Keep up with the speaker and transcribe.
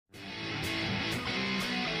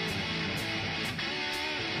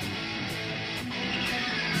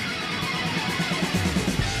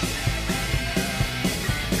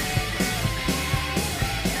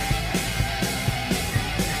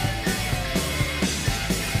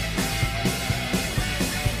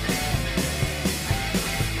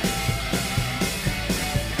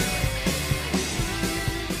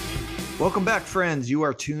Welcome back, friends. You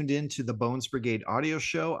are tuned into the Bones Brigade audio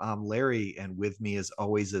show. I'm Larry, and with me, as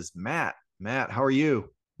always, is Matt. Matt, how are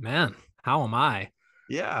you? Man, how am I?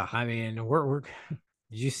 Yeah. I mean, we're did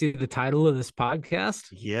you see the title of this podcast?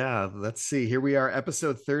 Yeah. Let's see. Here we are,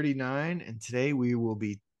 episode 39. And today we will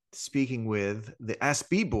be speaking with the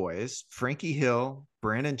SB boys, Frankie Hill,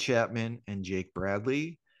 Brandon Chapman, and Jake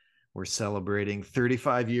Bradley. We're celebrating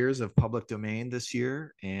 35 years of public domain this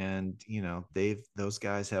year. And, those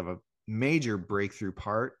guys have a major breakthrough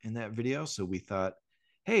part in that video. So we thought,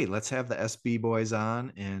 hey, let's have the SB boys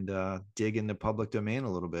on and dig into public domain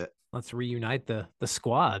a little bit. Let's reunite the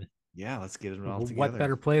squad. Yeah, let's get it all What together.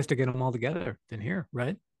 better place to get them all together than here,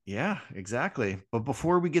 right? Yeah, exactly. But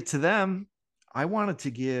before we get to them, I wanted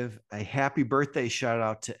to give a happy birthday shout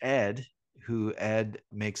out to Ed, who Ed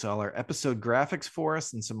makes all our episode graphics for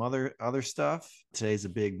us and some other stuff. Today's a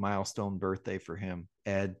big milestone birthday for him.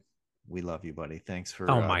 Ed, we love you, buddy. Thanks for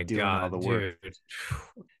Oh my doing all God, the work. dude.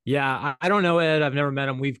 Yeah, I don't know Ed. I've never met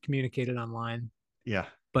him. We've communicated online, Yeah.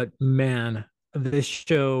 but man, this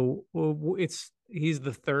show, he's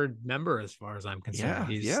the third member as far as I'm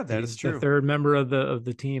concerned. Yeah, that is He's the true. third member of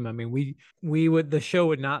the team. I mean, the show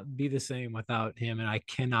would not be the same without him, and I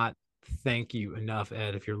cannot thank you enough,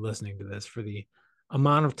 Ed, if you're listening to this, for the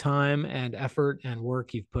amount of time and effort and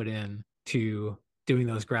work you've put in to doing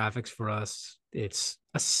those graphics for us. It's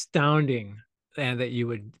astounding, and that you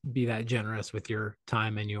would be that generous with your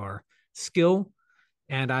time and your skill.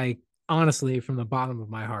 And I honestly, from the bottom of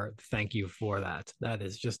my heart, thank you for that. That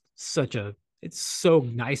is just it's so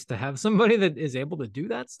nice to have somebody that is able to do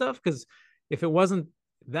that stuff. Because if it wasn't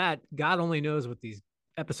that, God only knows what these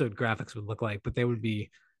episode graphics would look like, but they would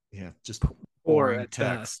be just poor boring at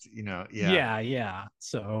text, best. yeah. Yeah.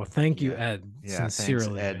 So thank you, Ed. Yeah, thanks,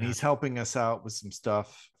 Sincerely, Ed. And man. he's helping us out with some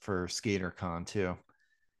stuff for SkaterCon too. Oh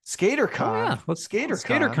yeah, SkaterCon.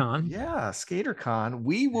 SkaterCon. Yeah, SkaterCon.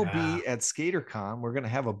 We will be at SkaterCon. We're going to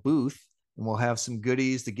have a booth and we'll have some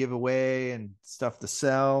goodies to give away and stuff to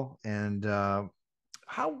sell. And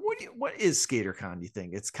what is SkaterCon, do you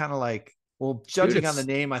think? It's kind of like, well, judging on the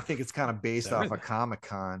name, I think it's kind of based off a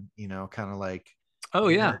Comic-Con, kind of like Oh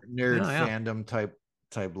yeah, nerd yeah. fandom type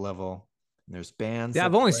level. And there's bands. Yeah, that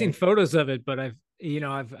I've only play. seen photos of it, but I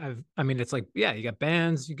mean, it's like, yeah, you got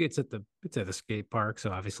bands. It's at the skate park,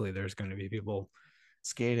 so obviously there's going to be people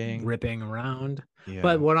skating, ripping around. Yeah.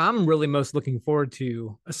 But what I'm really most looking forward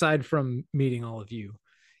to, aside from meeting all of you,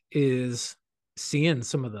 is seeing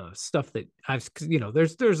some of the stuff that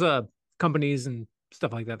there's companies and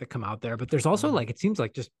stuff like that that come out there, but there's also like, it seems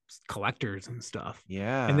like just collectors and stuff.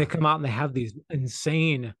 Yeah. And they come out and they have these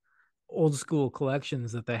insane old school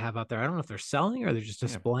collections that they have out there. I don't know if they're selling or they're just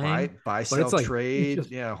displaying. Buy sell, like, trade.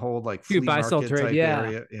 Hold like flea buy sell market trade type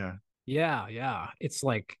area. Yeah. It's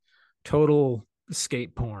like total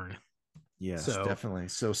skate porn. Yes, definitely.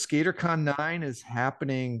 So SkaterCon 9 is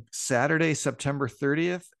happening Saturday, September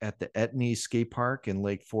 30th at the Etnies Skate Park in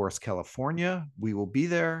Lake Forest, California. We will be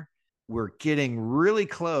there. We're getting really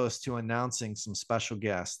close to announcing some special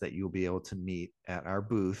guests that you'll be able to meet at our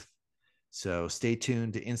booth. So stay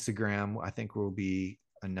tuned to Instagram. I think we'll be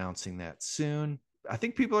announcing that soon. I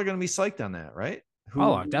think people are going to be psyched on that, right? Who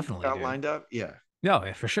definitely got lined up? Yeah. No,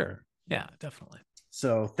 yeah, for sure. Yeah, definitely.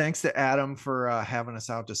 So thanks to Adam for having us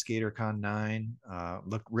out to SkaterCon 9.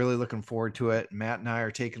 Really looking forward to it. Matt and I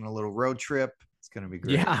are taking a little road trip. It's going to be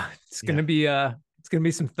great. Yeah, it's going to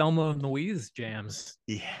be some Thelma and Louise jams.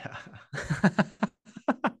 Yeah.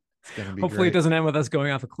 It's going to be Hopefully great. It doesn't end with us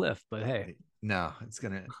going off a cliff, but hey. No, it's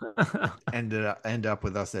going to end up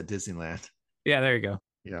with us at Disneyland. Yeah, there you go.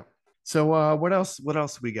 Yeah. So what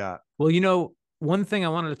else we got? Well, one thing I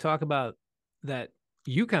wanted to talk about that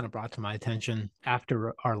you kind of brought to my attention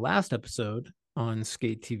after our last episode on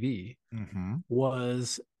Skate TV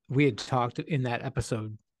was, we had talked in that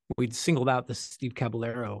episode, we'd singled out the Steve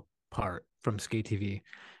Caballero part from Skate TV.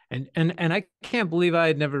 And I can't believe I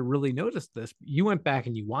had never really noticed this. You went back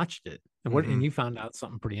and you watched it, and you found out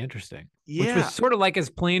something pretty interesting. Yeah. Which was sort of like as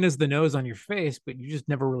plain as the nose on your face, but you just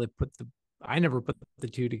never really I never put the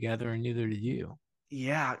two together, and neither did you.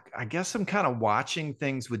 Yeah, I guess I'm kind of watching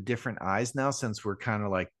things with different eyes now, since we're kind of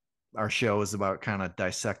like, our show is about kind of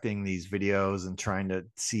dissecting these videos and trying to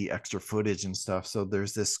see extra footage and stuff. So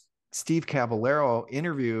there's this Steve Caballero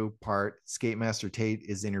interview part. Skate Master Tate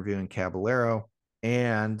is interviewing Caballero,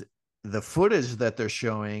 and the footage that they're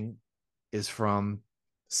showing is from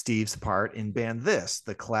Steve's part in Band This,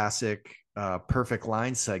 the classic perfect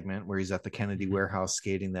line segment where he's at the Kennedy Warehouse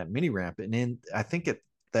skating that mini ramp. And I think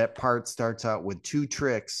that part starts out with two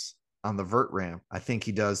tricks on the vert ramp. I think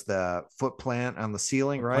he does the foot plant on the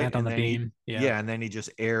ceiling, right? Plant on And the then he, beam. Yeah. yeah, and then he just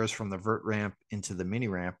airs from the vert ramp into the mini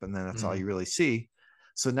ramp, and then that's all Mm. you really see.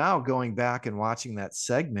 So now going back and watching that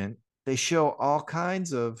segment, they show all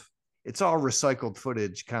kinds of, it's all recycled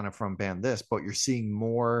footage kind of from Band This, but you're seeing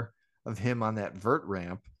more of him on that vert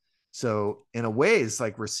ramp. So in a way, it's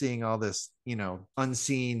like we're seeing all this,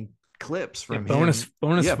 unseen clips Yeah. from Bonus him.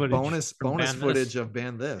 bonus Yeah, footage bonus from Band footage This. of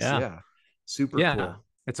Band This. Yeah. Yeah. Super Yeah. cool.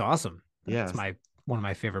 It's awesome. Yeah. That's my one of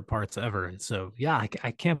my favorite parts ever. And so yeah,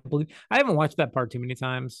 I can't believe I haven't watched that part too many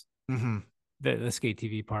times. Mm-hmm. The skate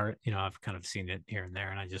TV part, I've kind of seen it here and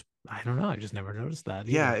there, and I don't know, I just never noticed that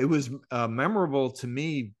Yeah, either. it was memorable to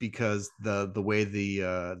me because the way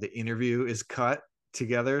the interview is cut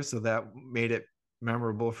together, so that made it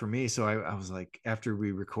memorable for me. So I was like, after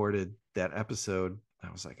we recorded that episode,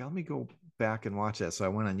 I was like, let me go back and watch that. So I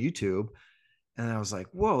went on YouTube, and I was like,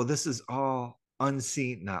 whoa, this is all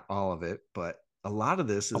unseen. Not all of it, but a lot of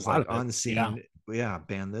this A is lot like of it. Yeah. unseen. Yeah,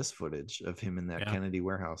 Ban This footage of him in that Yeah. Kennedy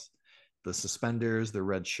warehouse, the suspenders, the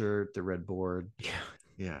red shirt, the red board. Yeah.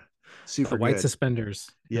 Yeah, The super white good. suspenders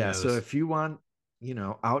in Yeah, so those. if you want,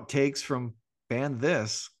 outtakes from Band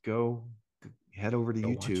This, go head over to Go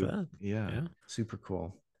watch YouTube. that. Yeah, Yeah. super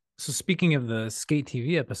cool. So speaking of the skate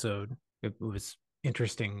TV episode, it was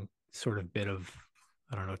interesting sort of bit of,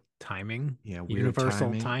 I don't know, timing, Yeah, weird universal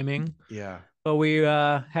timing. timing. Yeah. But we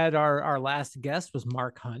had our last guest was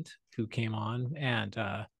Mark Hunt, who came on, and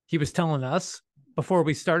he was telling us before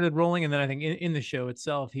we started rolling, and then I think in the show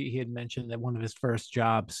itself, he had mentioned that one of his first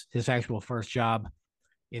jobs, his actual first job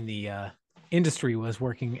in the industry, was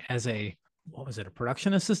working as a, what was it, a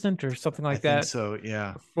production assistant or something I like think that so.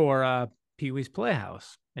 Yeah. for Pee Wee's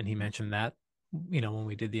Playhouse, and he mentioned that when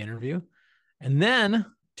we did the interview, and then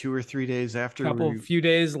 2 or 3 days after couple we, few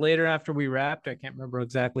days later after we wrapped, I can't remember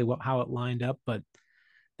exactly how it lined up, but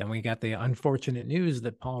then we got the unfortunate news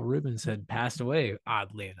that Paul Rubens had passed away,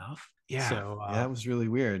 oddly enough. yeah, So yeah, that was really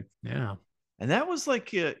weird. yeah. And that was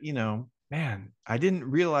like, man, I didn't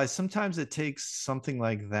realize sometimes it takes something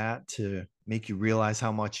like that to make you realize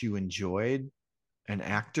how much you enjoyed an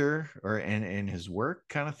actor or in his work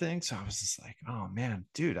kind of thing. So I was just like, oh man,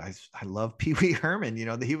 dude, I love Pee Wee Herman.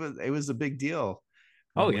 It was a big deal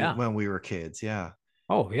Oh when we yeah. when we were kids. Yeah.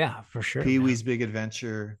 Oh yeah, for sure, Pee man. Wee's Big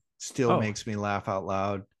Adventure still Oh makes me laugh out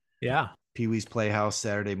loud. yeah. Pee Wee's Playhouse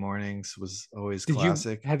Saturday mornings was always Did you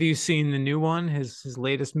classic. have you seen the new one, his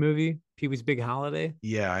latest movie, Pee Wee's Big Holiday?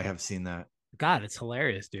 Yeah, I have seen that. God, it's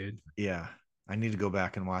hilarious, dude. Yeah. I need to go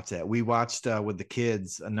back and watch that. We watched with the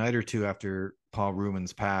kids a night or two after Paul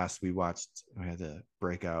Rubens passed. We had to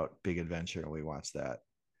break out Big Adventure and we watched that.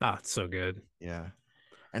 Oh, it's so good. Yeah.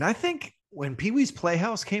 And I think when Pee Wee's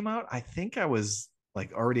Playhouse came out, I think I was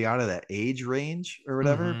like already out of that age range or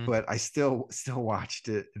whatever, Mm-hmm. but I still watched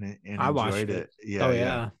it and I enjoyed watched it. it. Yeah, Oh yeah.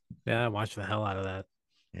 yeah. Yeah, I watched the hell out of that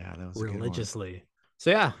Yeah, that was a good one. religiously.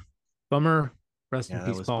 So yeah, bummer. Rest in Yeah, that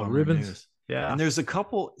peace, was Paul bummer Rubens. news. Yeah. And there's a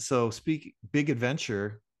couple, so speak Big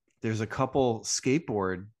Adventure, there's a couple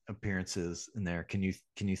skateboard appearances in there. Can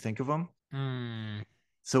you think of them? Mm.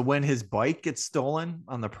 So when his bike gets stolen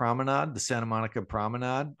on the promenade, the Santa Monica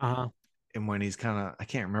promenade, Uh-huh. and when he's kind of, I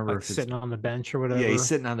can't remember Like if it's, sitting on the bench or yeah, he's whatever.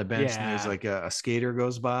 sitting on the bench and there's Yeah. like a skater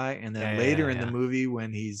goes by. And then Yeah, later yeah, in the yeah. movie,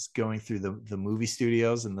 when he's going through the movie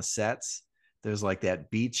studios and the sets, there's like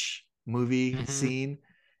that beach movie Mm-hmm. scene.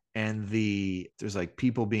 And there's like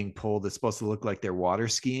people being pulled. It's supposed to look like they're water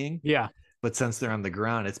skiing, Yeah. but since they're on the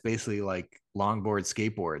ground, it's basically like longboard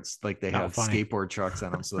skateboards. Like they Oh, have funny. skateboard trucks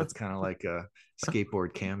on them. So it's kind of like a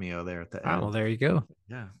skateboard cameo there at the Oh, well, end. there you go.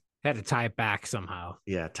 Yeah. Had to tie it back somehow.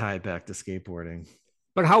 Yeah. Tie it back to skateboarding.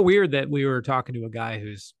 But how weird that we were talking to a guy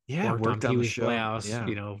who's Yeah. worked on Worked on Pee the Wee's show. Playhouse, Yeah.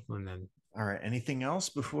 and then All right. Anything else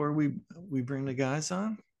before we bring the guys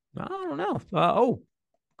on? I don't know.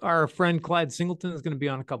 Our friend Clyde Singleton is going to be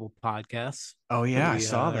on a couple podcasts Oh that yeah, I we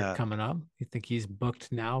saw are that. coming up. You think he's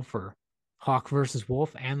booked now for Hawk versus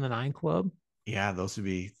Wolf and the Nine Club? Yeah, those would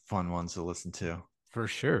be fun ones to listen to. For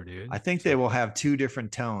sure, I dude. think they So will have two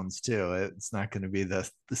different tones too. It's not going to be the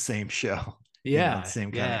same show, the yeah,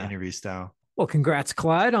 same kind of yeah. interview style. Well, congrats,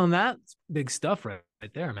 Clyde, on that. It's big stuff right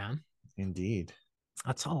there, man. Indeed.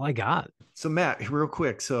 That's all I got. So Matt, real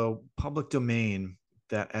quick. So public domain,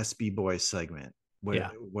 that SB Boys segment. What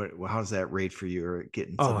Yeah. how does that rate for you or get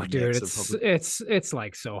into Oh, the dude, mix of it's public? it's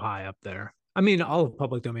like so high up there. I mean, all of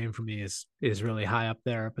public domain for me is really high up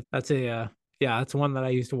there, but that's a yeah, that's one that I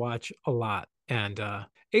used to watch a lot. And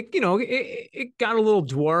it got a little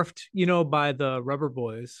dwarfed, by the Rubber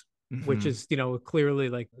Boys, which Mm-hmm. is, clearly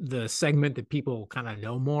like the segment that people kind of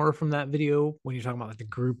know more from that video when you're talking about like the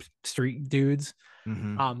group street dudes.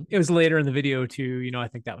 Mm-hmm. It was later in the video too. I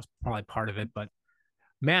think that was probably part of it, but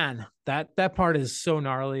man, that part is so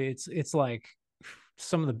gnarly. It's like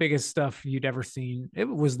some of the biggest stuff you'd ever seen. It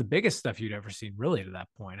was the biggest stuff you'd ever seen, really, to that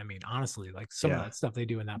point. I mean, honestly, like some of Yeah, that stuff they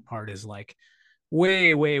do in that part is like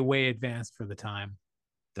way, way, way advanced for the time.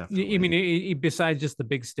 I definitely. mean, besides just the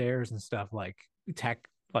big stairs and stuff, tech,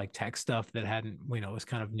 like tech stuff that hadn't, was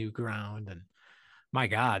kind of new ground. And my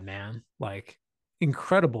God, man, like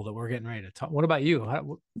incredible that we're getting ready to talk. What about you?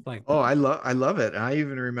 Like, Oh, I love it. I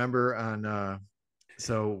even remember on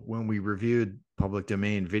so when we reviewed public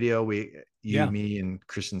domain video, you, yeah, me, and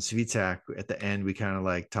Christian Svitak at the end, we kind of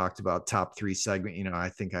like talked about top three segment. I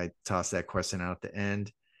think I tossed that question out at the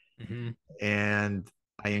end, mm-hmm. and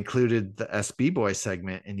I included the SB Boy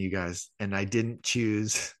segment, and I didn't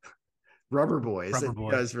choose Rubber Boys, Rubber and you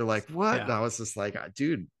Boy. guys were like, "What?" And Yeah, I was just like,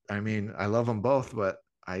 "Dude, I mean, I love them both, but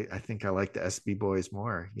I think I like the SB Boys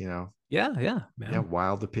more." yeah, yeah, Yeah, man.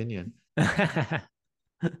 wild opinion.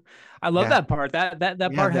 I love Yeah, that part. That yeah,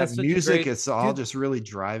 part that has such a music. great It's all dude. just really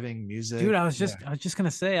driving music. Dude, Yeah. I was just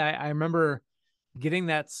gonna say, I remember getting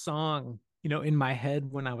that song, in my head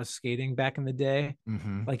when I was skating back in the day.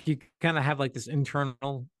 Hmm. Like you kind of have like this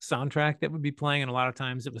internal soundtrack that would be playing, and a lot of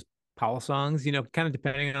times it was Powell songs, kind of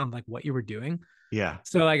depending on like what you were doing. Yeah.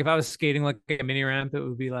 So like if I was skating like a mini ramp, it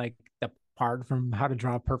would be like the part from How to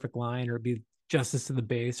Draw a Perfect Line, or it'd be Justice to the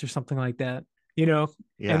Base or something like that, you know. And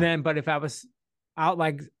Yeah. then, but if I was out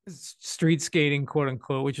like street skating, quote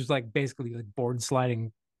unquote, which was like basically like board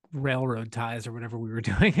sliding railroad ties or whatever we were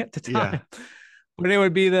doing at the Yeah. time. But it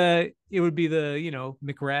would be the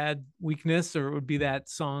McRad Weakness, or it would be that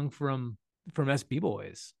song from SB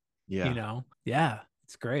Boys. Yeah. Yeah,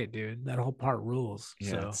 it's great, dude. That whole part rules.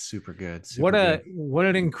 Yeah. It's So super good. what Super a good. what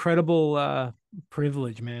an incredible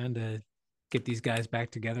privilege, man, to get these guys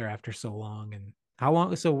back together after so long. And how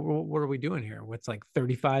long? So what are we doing here? What's like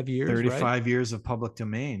 35 years, right? 35 years of public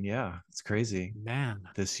domain. Yeah. It's crazy Man,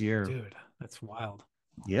 this year. dude, that's wild.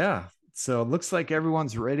 Yeah. So it looks like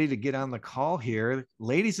everyone's ready to get on the call here.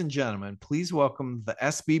 Ladies and gentlemen, please welcome the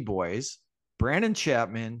SB Boys, Brandon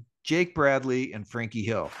Chapman, Jake Bradley, and Frankie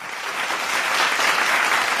Hill.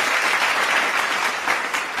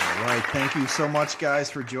 All right. Thank you so much,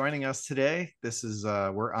 guys, for joining us today.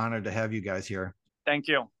 We're honored to have you guys here. Thank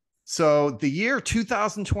you. So the year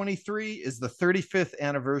 2023 is the 35th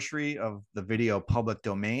anniversary of the video public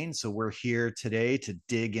domain. So we're here today to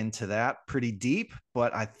dig into that pretty deep.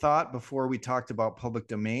 But I thought before we talked about public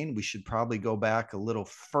domain, we should probably go back a little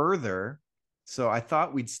further. So I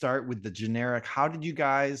thought we'd start with the generic. How did you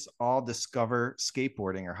guys all discover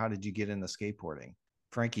skateboarding, or how did you get into skateboarding?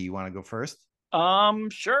 Frankie, you want to go first?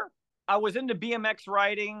 Sure. I was into BMX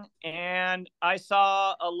riding, and I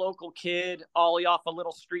saw a local kid ollie off a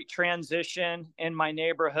little street transition in my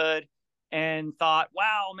neighborhood and thought,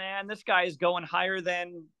 wow, man, this guy is going higher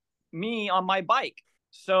than me on my bike.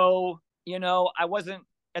 So, I wasn't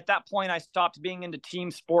at that point, I stopped being into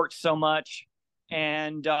team sports so much.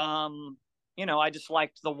 And, I just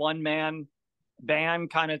liked the one man band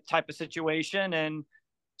kind of type of situation and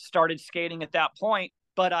started skating at that point.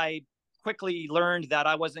 But I quickly learned that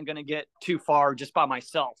I wasn't going to get too far just by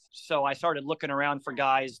myself. So I started looking around for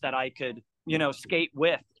guys that I could, skate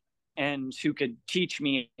with and who could teach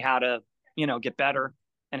me how to, get better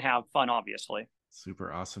and have fun, obviously.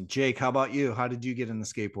 Super awesome. Jake, how about you? How did you get into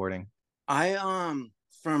skateboarding? I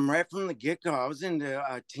from right from the get-go, I was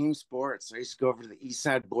into team sports. I used to go over to the East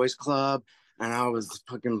Side Boys Club, and I was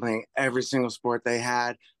fucking playing every single sport they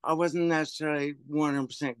had. I wasn't necessarily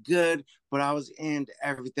 100% good, but I was into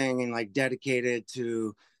everything and like dedicated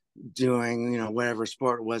to doing, whatever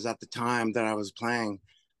sport it was at the time that I was playing.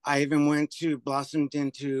 I even blossomed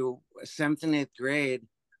into 7th and 8th grade.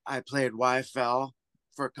 I played YFL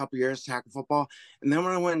for a couple years, tackle football. And then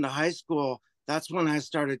when I went into high school, that's when I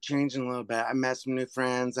started changing a little bit. I met some new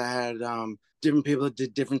friends. I had different people that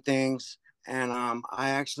did different things. And I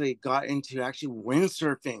actually got into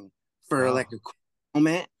windsurfing for Wow. like a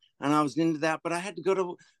moment. And I was into that, but I had to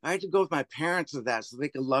go with my parents with that so they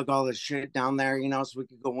could lug all this shit down there, so we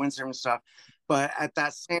could go windsurfing and stuff. But at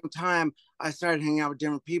that same time, I started hanging out with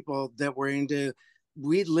different people that were into.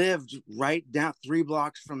 We lived right down 3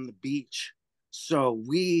 blocks from the beach, so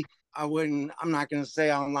I'm not going to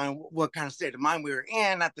say online what kind of state of mind we were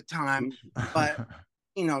in at the time, but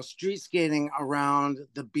street skating around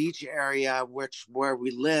the beach area, where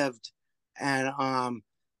we lived. And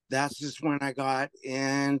that's just when I got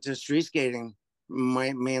into street skating,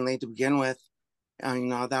 mainly to begin with.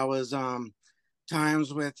 That was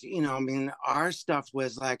times with, our stuff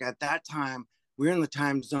was like at that time, we were in the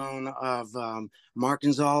time zone of Mark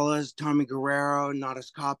Gonzalez, Tommy Guerrero,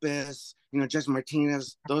 Nadas Kapis, Jesse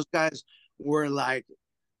Martinez, those guys were like,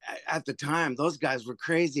 at the time, those guys were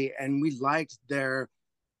crazy, and we liked their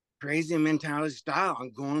crazy mentality style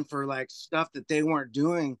on going for like stuff that they weren't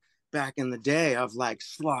doing back in the day, of like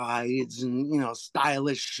slides and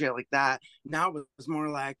stylish shit like that. Now it was more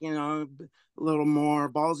like a little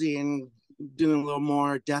more ballsy and doing a little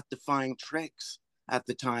more death defying tricks at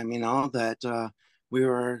the time, that we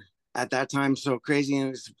were at that time so crazy, and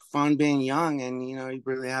it was fun being young, and you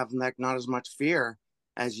really have like not as much fear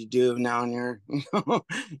as you do now in your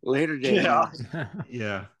later days. Yeah.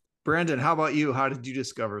 Yeah. Brandon, how about you? How did you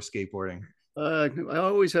discover skateboarding? I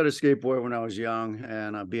always had a skateboard when I was young,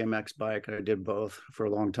 and a BMX bike. I did both for a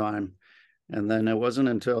long time. And then it wasn't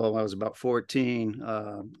until I was about 14,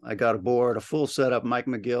 I got a board, a full setup, Mike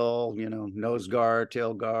McGill, nose guard,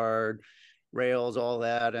 tail guard, rails, all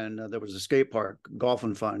that. And there was a skate park, Golf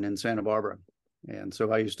and Fun in Santa Barbara. And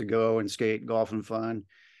so I used to go and skate Golf and Fun.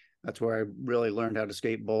 That's where I really learned how to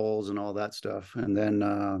skate bowls and all that stuff. And then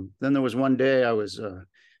there was one day I was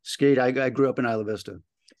I grew up in Isla Vista.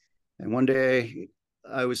 And one day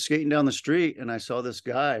I was skating down the street and I saw this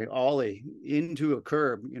guy ollie into a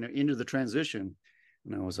curb, into the transition.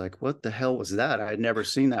 And I was like, what the hell was that? I had never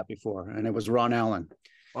seen that before. And it was Ron Allen.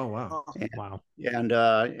 Oh, wow. Wow.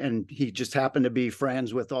 And he just happened to be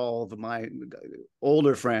friends with all of my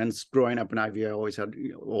older friends growing up in Ivy. I always had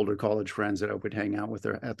older college friends that I would hang out with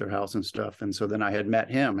at their house and stuff. And so then I had met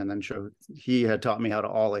him, and then he had taught me how to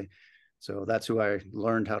ollie. So that's who I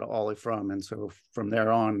learned how to ollie from. And so from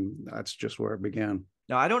there on, that's just where it began.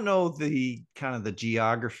 Now, I don't know the kind of the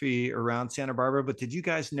geography around Santa Barbara, but did you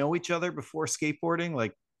guys know each other before skateboarding,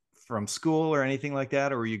 like from school or anything like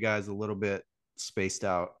that? Or were you guys a little bit spaced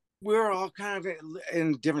out? We were all kind of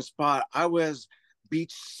in a different spot. I was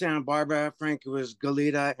Beach, Santa Barbara. Frankie was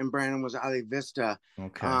Goleta, and Brandon was Isla Vista.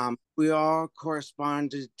 Okay. We all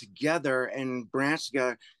corresponded together and branched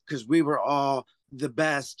together because we were all the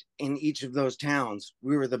best in each of those towns.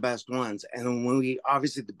 We were the best ones, and when we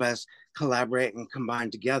obviously the best collaborate and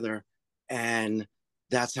combine together, and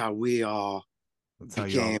that's how we all How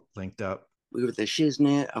you all linked up. We were the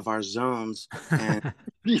shiznit of our zones, and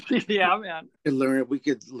Yeah, man. we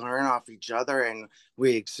could learn off each other, and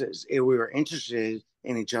we were interested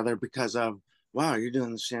in each other because of, wow, you're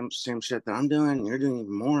doing the same shit that I'm doing, you're doing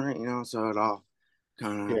even more, so it all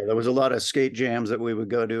kind of. Yeah, there was a lot of skate jams that we would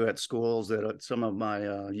go to at schools that some of my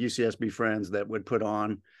UCSB friends that would put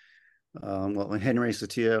on. Henry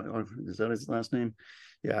Satia, is that his last name?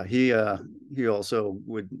 Yeah, he also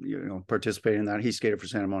would participate in that. He skated for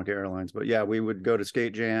Santa Monica Airlines, but yeah, we would go to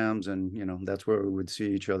skate jams, and that's where we would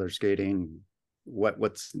see each other skating.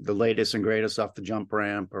 What's the latest and greatest off the jump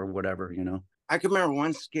ramp or whatever. I can remember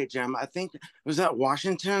one skate jam. I think was that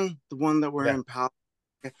Washington, the one that we're in Pal.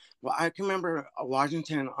 Well, I can remember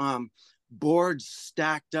Washington, boards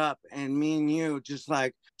stacked up, and me and you just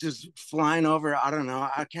flying over. I don't know.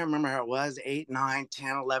 I can't remember how it was. 8, 9,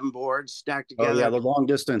 10, 11 boards stacked together. Oh yeah, the long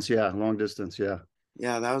distance. Yeah, long distance. Yeah.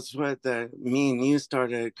 Yeah, that was what me and you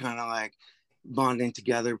started kind of like bonding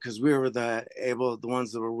together, because we were the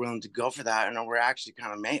ones that were willing to go for that, and we're actually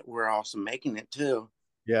we're also making it too.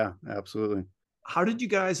 Yeah, absolutely. How did you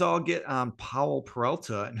guys all get on Powell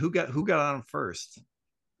Peralta, and who got on first?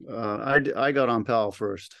 I got on Powell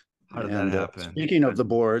first. How did that happen? Speaking of the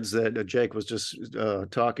boards that Jake was just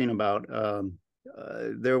talking about,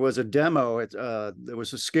 there was a demo. There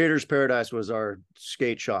was a Skaters Paradise was our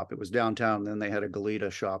skate shop. It was downtown. Then they had a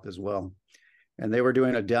Goleta shop as well. And they were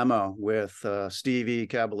doing a demo with Stevie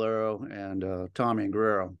Caballero and Tommy and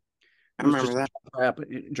Guerrero. I remember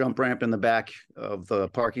that. Jump ramp in the back of the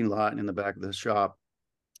parking lot in the back of the shop.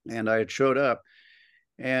 And I had showed up.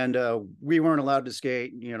 And we weren't allowed to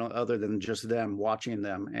skate, other than just them watching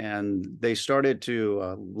them. And they started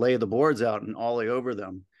to lay the boards out and ollie over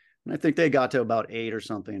them. And I think they got to about 8 or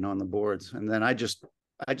something on the boards. And then I just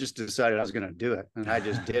decided I was going to do it. And I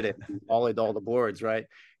just did it, and ollied all the boards, right?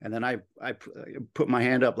 And then I put my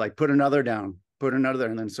hand up, like, put another down.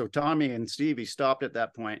 And then so Tommy and Stevie stopped at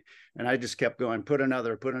that point, and I just kept going, put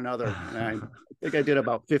another. And I think I did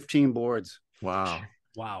about 15 boards. Wow.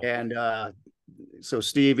 And so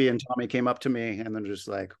Stevie and Tommy came up to me, and then just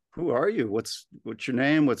like, who are you? What's your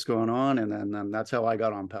name? What's going on? And then that's how I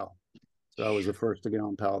got on Pal. So I was the first to get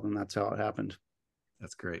on Pal, and that's how it happened.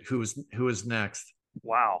 That's great. Who was next?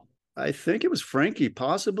 Wow. I think it was Frankie,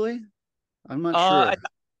 possibly. I'm not sure.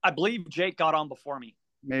 I believe Jake got on before me.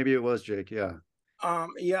 Maybe it was Jake. Yeah.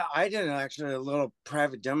 Yeah, I did actually a little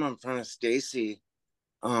private demo in front of Stacy,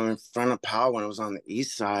 in front of Pal when it was on the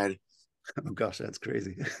east side. Oh gosh, that's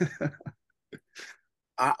crazy.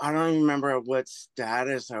 I don't even remember what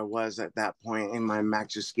status I was at that point in my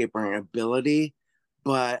max skateboarding ability,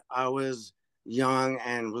 but I was young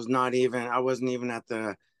and I wasn't even at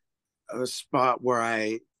the spot where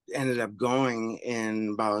I ended up going in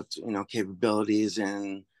about, capabilities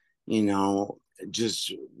and, you know,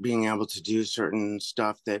 just being able to do certain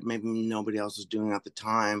stuff that maybe nobody else was doing at the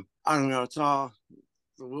time. I don't know. It's all,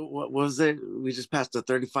 what was it? We just passed the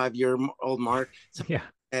 35-year-old mark. Yeah.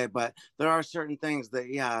 But there are certain things that,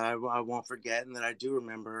 yeah, I won't forget and that I do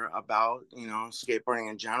remember about, skateboarding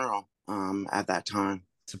in general at that time.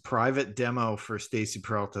 It's a private demo for Stacy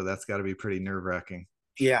Peralta. That's got to be pretty nerve wracking.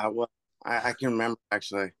 Yeah, well, I can remember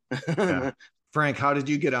actually. Yeah. Frank, how did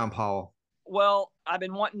you get on Powell? Well, I've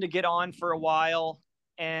been wanting to get on for a while,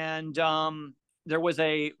 and there was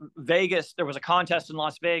a contest in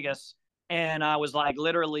Las Vegas, and I was like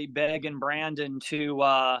literally begging Brandon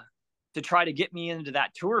to try to get me into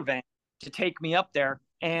that tour van to take me up there,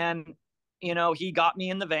 and he got me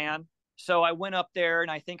in the van. So I went up there,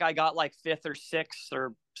 and I think I got like fifth or sixth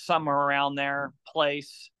or somewhere around there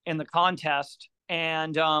place in the contest.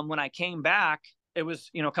 And when I came back, it was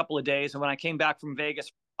a couple of days, and when I came back from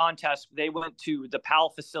Vegas contest, they went to the PAL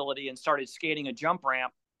facility and started skating a jump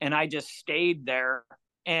ramp, and I just stayed there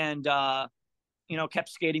and kept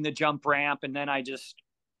skating the jump ramp. And then I just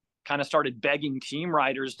kind of started begging team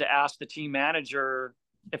riders to ask the team manager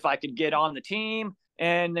if I could get on the team.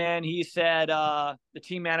 And then he said, the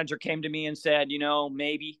team manager came to me and said,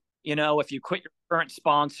 maybe, if you quit your current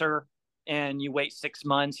sponsor and you wait 6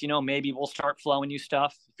 months, maybe we'll start flowing you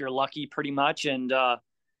stuff if you're lucky, pretty much. And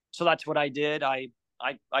so that's what I did. I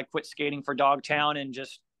quit skating for Dogtown and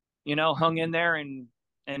just, hung in there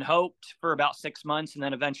and hoped for about 6 months. And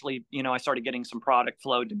then eventually, I started getting some product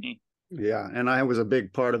flowed to me. Yeah, and I was a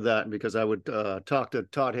big part of that because I would talk to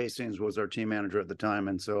Todd Hastings, was our team manager at the time,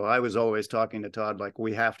 and so I was always talking to Todd like,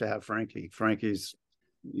 we have to have Frankie.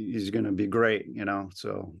 He's going to be great,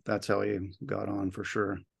 So that's how he got on for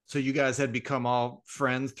sure. So you guys had become all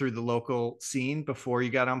friends through the local scene before you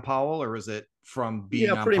got on Powell, or was it from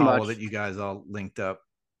being on Powell that you guys all linked up?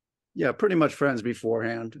 Yeah, pretty much friends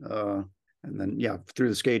beforehand. And then, through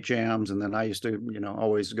the skate jams. And then I used to,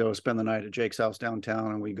 always go spend the night at Jake's house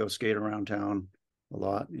downtown, and we go skate around town a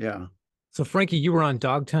lot. Yeah. So Frankie, you were on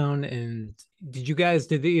Dogtown, and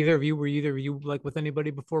were either of you like with anybody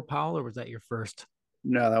before Powell, or was that your first?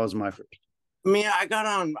 No, that was my first. I mean,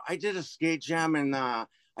 I did a skate jam, and I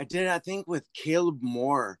think with Caleb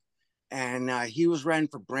Moore, and he was riding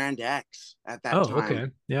for Brand X at that time. Oh, okay.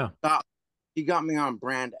 Yeah. He got me on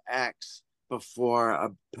Brand X before a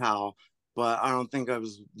Powell, but I don't think I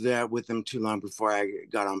was there with him too long before I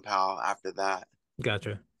got on Powell after that.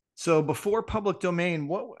 Gotcha. So before Public Domain,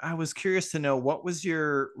 I was curious to know, what was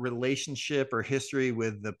your relationship or history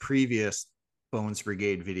with the previous Bones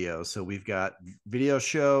Brigade videos? So we've got Video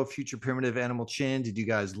Show, Future Primitive, Animal Chin. Did you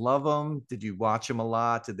guys love them? Did you watch them a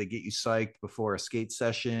lot? Did they get you psyched before a skate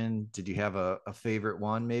session? Did you have a favorite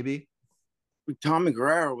one maybe? Tommy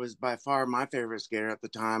Guerrero was by far my favorite skater at the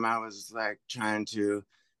time. I was like trying to,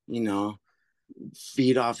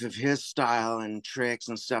 feed off of his style and tricks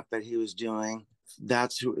and stuff that he was doing.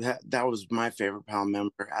 That was my favorite PAL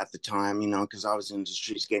member at the time, because I was into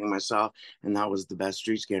street skating myself, and that was the best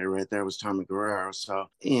street skater right there was Tommy Guerrero. So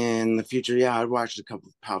in the future, I watched a couple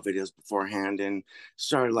of PAL videos beforehand and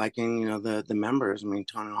started liking, the members. I mean,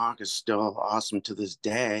 Tony Hawk is still awesome to this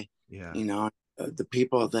day. Yeah. The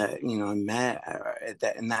people that, I met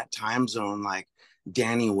in that time zone, like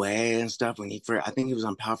Danny Way and stuff, I think he was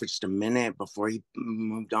on PAL for just a minute before he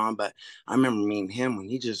moved on, but I remember meeting him when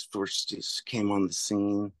he just came on the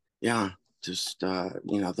scene. Yeah, just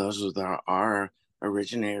those were our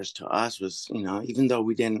originators to us. Was even though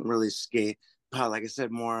we didn't really skate PAL, like I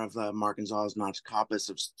said, more of Mark Gonzalez, Notch Coppice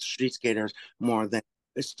of street skaters, more than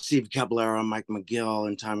Steve Caballero, Mike McGill,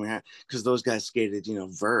 and Tommy, because those guys skated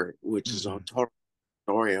vert, which is a total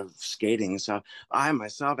story of skating. So I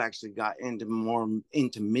myself actually got into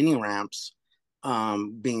mini ramps,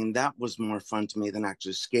 being that was more fun to me than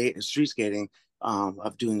actually street skating.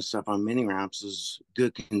 Of doing stuff on mini ramps is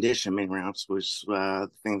good condition mini ramps was the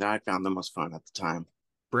thing that I found the most fun at the time.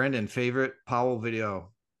 Brandon, favorite Powell video?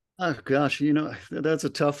 Oh gosh, that's a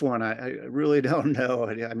tough one. I really don't know.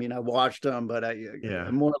 I mean, I watched them, but I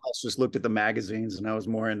more or less just looked at the magazines, and I was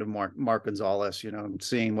more into Mark Gonzalez,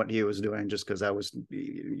 seeing what he was doing, just because I was,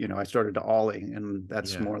 I started to ollie, and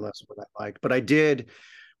that's more or less what I liked. But I did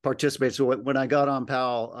participate. So when I got on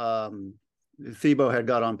PAL, Thebo had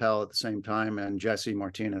got on PAL at the same time, and Jesse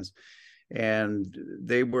Martinez, and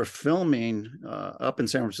they were filming up in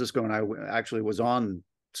San Francisco, and I actually was on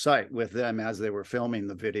site with them as they were filming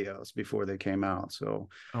the videos before they came out. So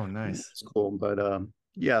Oh, nice. It's cool. But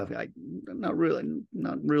yeah, I'm not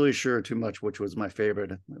really sure too much which was my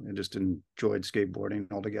favorite. I just enjoyed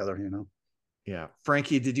skateboarding altogether, you know. Yeah.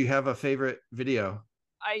 Frankie, did you have a favorite video?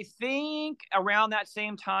 I think around that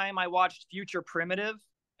same time I watched Future Primitive,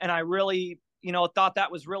 and I really, thought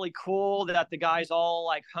that was really cool that the guys all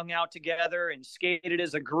like hung out together and skated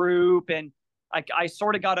as a group. And I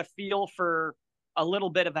sort of got a feel for a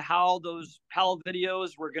little bit of how those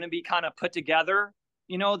videos were going to be kind of put together,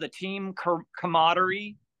 the team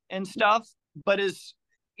camaraderie and stuff. But as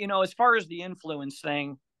far as the influence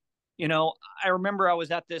thing, I remember I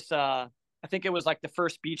was at this, I think it was like the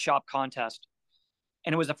first beat shop contest,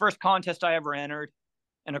 and it was the first contest I ever entered.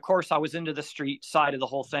 And of course, I was into the street side of the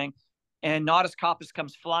whole thing. And Nadas Kappas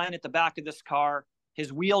comes flying at the back of this car.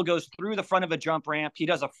 His wheel goes through the front of a jump ramp. He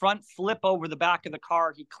does a front flip over the back of the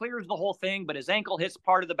car. He clears the whole thing, but his ankle hits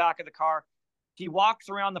part of the back of the car. He walks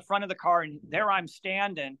around the front of the car, and there I'm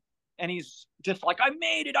standing. And he's just like, I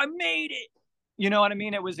made it. I made it. You know what I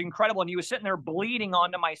mean? It was incredible. And he was sitting there bleeding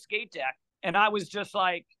onto my skate deck. And I was just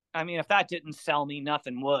like, I mean, if that didn't sell me,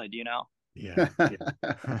 nothing would, Yeah.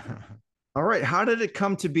 All right. How did it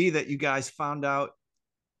come to be that you guys found out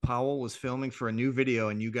Powell was filming for a new video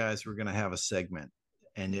and you guys were going to have a segment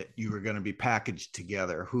and you were going to be packaged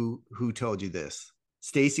together? Who told you this?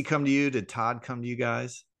 Stacy come to you? Did Todd come to you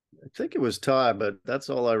guys? I think it was Todd, but that's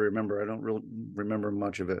all I remember. I don't really remember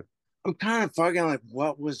much of it. I'm kind of forgetting like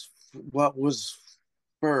what was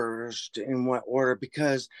first in what order,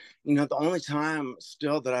 because the only time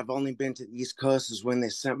still that I've only been to the East Coast is when they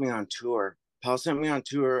sent me on tour. Powell sent me on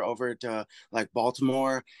tour over to like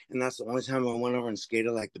Baltimore, and that's the only time I went over and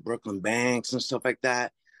skated like the Brooklyn Banks and stuff like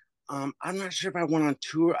that. I'm not sure if I went on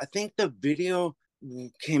tour. I think the video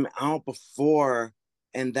came out before,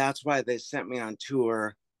 and that's why they sent me on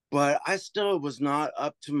tour. But I still was not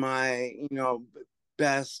up to my,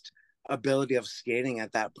 best ability of skating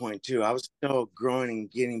at that point too. I was still growing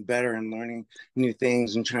and getting better and learning new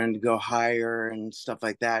things and trying to go higher and stuff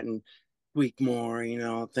like that and tweak more,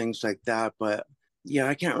 things like that. But yeah,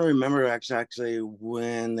 I can't really remember actually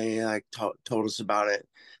when they like told us about it.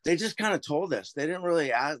 They just kind of told us. They didn't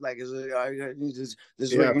really ask like, this is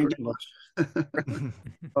what you're gonna do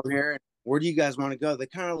over here. Where do you guys want to go? They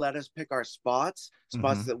kind of let us pick our spots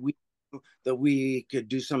that we could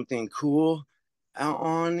do something cool out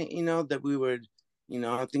on, that we would,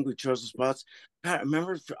 I think we chose the spots. God,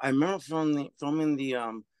 I remember filming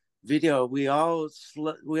the video. We all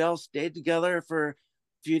stayed together for a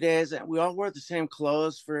few days, and we all wore the same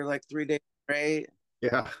clothes for like 3 days straight.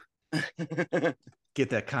 Yeah. Get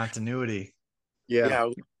that continuity. Yeah.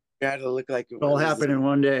 We had to look like it all happened in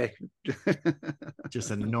one day.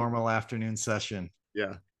 Just a normal afternoon session.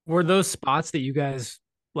 Yeah. Were those spots that you guys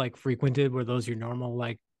like frequented, were those your normal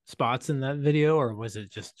like spots in that video, or was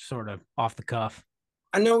it just sort of off the cuff?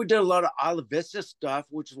 I know we did a lot of Isla Vista stuff,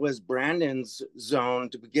 which was Brandon's zone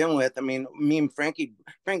to begin with. I mean, me and Frankie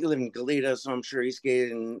lived in Goleta, so I'm sure he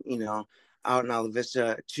skated out in Isla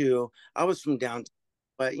Vista too. I was from downtown,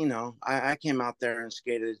 but I came out there and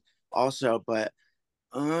skated also. But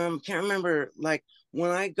can't remember, like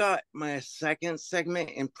when I got my second segment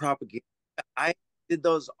in propaganda, I did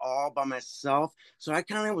those all by myself. So I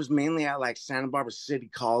kind of was mainly at like Santa Barbara City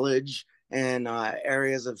College and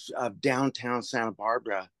areas of downtown Santa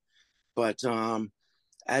Barbara. But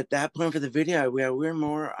at that point for the video, we were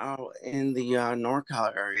more out in the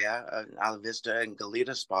NorCal area, Isla Vista and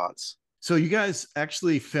Goleta spots. So you guys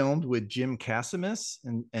actually filmed with Jim Cassimus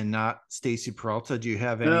and not Stacy Peralta. Do you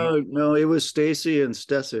have any? No, it was Stacy and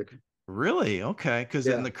Stesic. Really? Okay. Because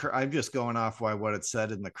I'm just going off what it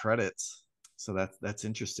said in the credits. So that's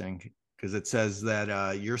interesting, because it says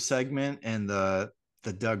that your segment and the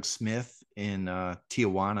Doug Smith in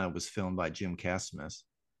Tijuana was filmed by Jim Cassimus.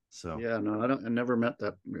 So yeah, no, I never met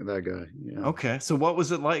that guy. Yeah. Okay. So what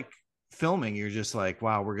was it like filming? You're just like,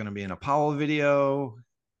 wow, we're gonna be in a Powell video.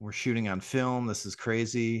 We're shooting on film. This is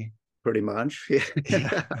crazy. Pretty much.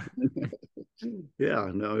 Yeah.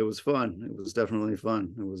 Yeah, no, it was fun. It was definitely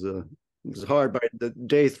fun. It was hard. By the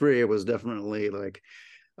day 3, it was definitely like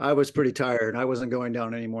I was pretty tired. I wasn't going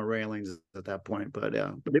down any more railings at that point, but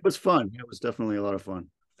yeah, but it was fun. It was definitely a lot of fun.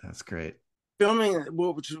 That's great. Filming,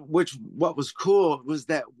 what was cool was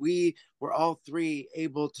that we were all 3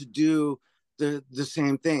 able to do the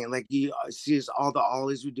same thing. Like you see all the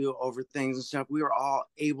ollies we do over things and stuff. We were all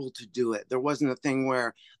able to do it. There wasn't a thing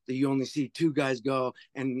where you only see 2 guys go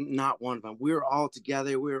and not one of them. We were all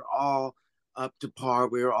together. We were all up to par.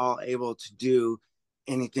 We were all able to do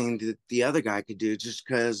anything that the other guy could do just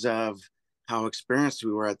because of how experienced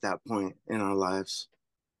we were at that point in our lives.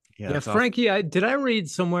 Yeah, Frankie, did I read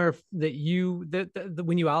somewhere that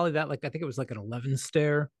when you ollie that, like I think it was like an 11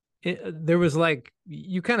 stair, there was like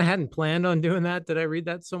you kind of hadn't planned on doing that. Did I read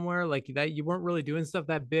that somewhere? Like that you weren't really doing stuff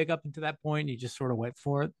that big up until that point. You just sort of went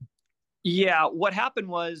for it. Yeah, what happened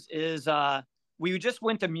is we just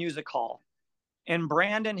went to music hall, and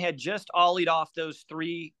Brandon had just ollied off those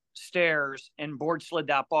 3 stairs and board slid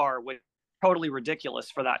that bar, which totally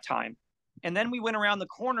ridiculous for that time. And then we went around the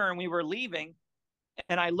corner and we were leaving,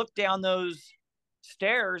 and I looked down those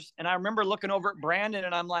stairs, and I remember looking over at Brandon,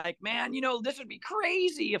 and I'm like, man, this would be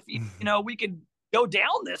crazy if we could go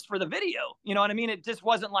down this for the video. You know what I mean? It just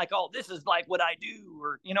wasn't like, oh, this is like what I do,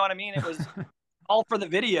 or you know what I mean? It was all for the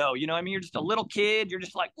video. You know what I mean? You're just a little kid. You're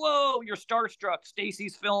just like, whoa, you're starstruck.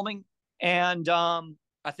 Stacy's filming. And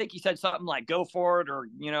I think he said something like, go for it, or,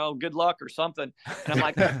 good luck or something. And I'm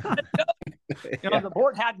like, the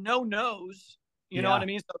board had no nose. You know what I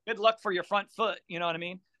mean? So good luck for your front foot. You know what I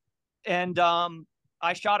mean? And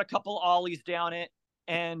I shot a couple ollies down it,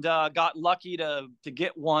 and got lucky to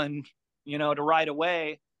get one, to right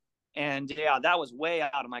away. And yeah, that was way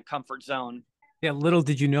out of my comfort zone. Yeah, little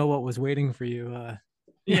did you know what was waiting for you.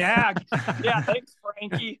 Yeah, thanks,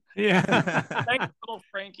 Frankie. Yeah, thanks, little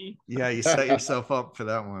Frankie. Yeah, you set yourself up for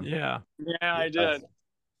that one. Yeah, I did.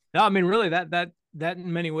 No, I mean, really, that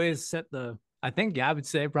in many ways set the. I think I would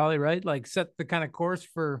say probably right, like set the kind of course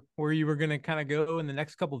for where you were going to kind of go in the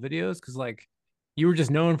next couple of videos, because like you were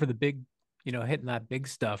just known for the big, hitting that big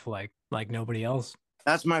stuff like nobody else.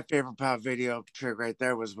 That's my favorite video trick right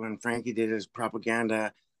there, was when Frankie did his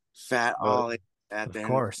propaganda fat ollie at the end.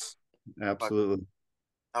 Of course. Absolutely.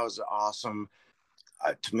 That was awesome.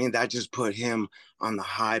 To me, that just put him on the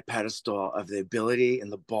high pedestal of the ability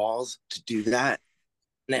and the balls to do that.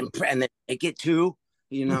 And then make it too,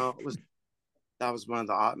 that was one of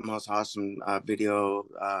the most awesome video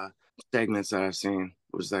segments that I've seen.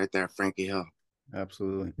 It was right there, Frankie Hill.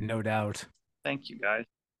 Absolutely. No doubt. Thank you, guys.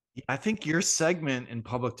 I think your segment in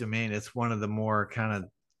public domain, it's one of the more kind of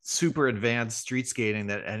super advanced street skating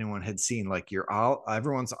that anyone had seen. Like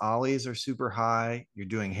everyone's ollies are super high. You're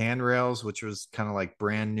doing handrails, which was kind of like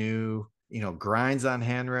brand new, grinds on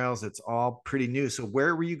handrails. It's all pretty new. So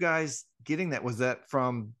where were you guys getting that? Was that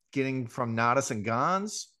from Nodis and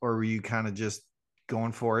Gons, or were you kind of just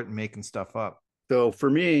going for it and making stuff up? So for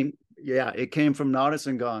me, yeah, it came from Nodis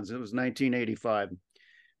and Gons. It was 1985.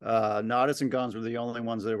 Nodis and Gons were the only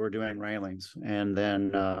ones that were doing railings, and then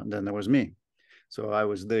there was me. So I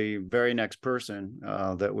was the very next person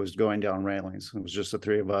that was going down railings. It was just the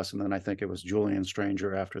 3 of us, and then I think it was Julian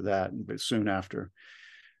Stranger after that, but soon after.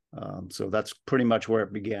 So that's pretty much where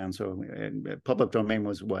it began. So public domain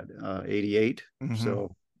was what, 88. Mm-hmm.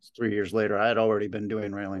 So 3 years later, I had already been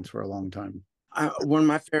doing railings for a long time. One of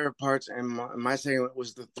my favorite parts in my segment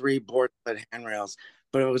was the 3 board sled handrails.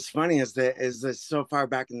 But it was funny is that so far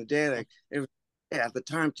back in the day, like it was, at the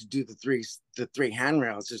time, to do the three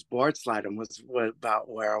handrails, just board slide them was about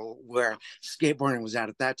where skateboarding was at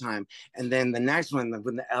that time. And then the next one,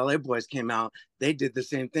 when the LA boys came out, they did the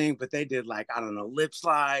same thing, but they did like, I don't know, lip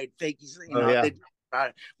slide, fakies,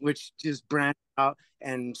 which just branched out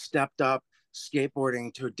and stepped up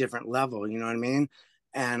skateboarding to a different level. You know what I mean?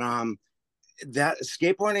 And that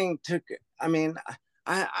skateboarding took. I mean,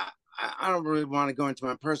 I don't really want to go into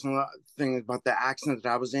my personal thing about the accident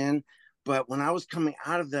that I was in. But when I was coming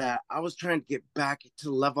out of that, I was trying to get back to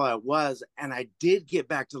the level I was. And I did get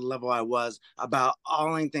back to the level I was about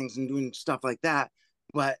olling things and doing stuff like that.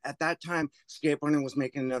 But at that time, skateboarding was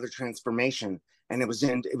making another transformation. And it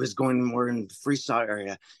was going more in the freestyle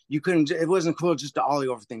area. It wasn't cool just to ollie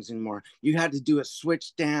over things anymore. You had to do a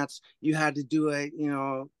switch dance. You had to do a,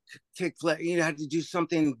 kick flip. You had to do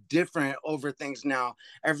something different over things now.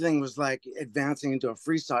 Everything was like advancing into a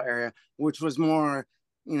freestyle area, which was more,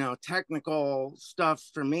 technical stuff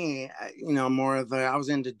for me, more of I was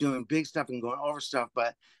into doing big stuff and going over stuff,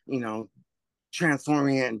 but,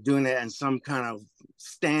 transforming it and doing it in some kind of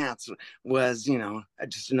stance was,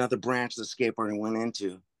 just another branch that skateboarding went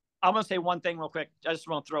into. I'm going to say one thing real quick. I just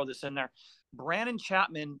want to throw this in there. Brandon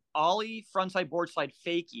Chapman, ollie, frontside, board slide,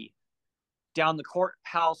 fakie down the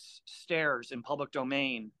courthouse stairs in public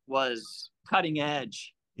domain was cutting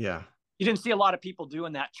edge. Yeah. You didn't see a lot of people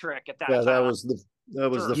doing that trick at that time. That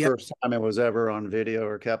was the first time it was ever on video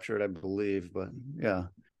or captured, I believe. But yeah.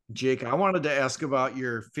 Jake, I wanted to ask about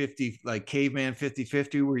your 50, like caveman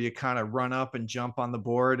 50-50, where you kind of run up and jump on the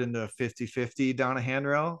board into 50-50 down a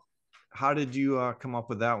handrail. How did you come up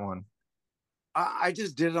with that one? I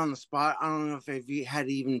just did it on the spot. I don't know if I had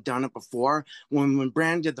even done it before. When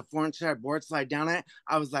Brandon did the frontside board slide down it,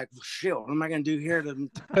 I was like, well, shit, what am I going to do here?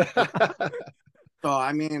 So,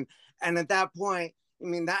 I mean, and at that point, I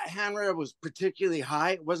mean, that handrail was particularly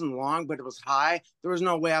high. It wasn't long, but it was high. There was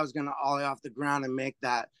no way I was going to ollie off the ground and make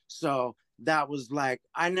that. So that was like,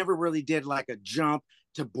 I never really did like a jump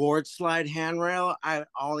to board slide handrail. I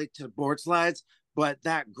ollie to board slides, but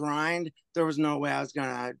that grind, there was no way I was going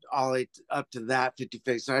to ollie up to that 50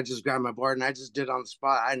 face. So I just grabbed my board and I just did it on the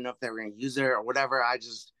spot. I didn't know if they were going to use it or whatever. I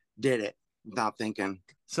just did it without thinking.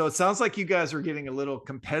 So it sounds like you guys were getting a little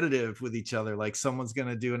competitive with each other. Like someone's going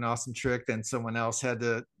to do an awesome trick, then someone else had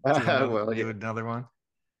to do another one.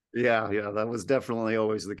 Yeah, that was definitely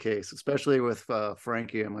always the case, especially with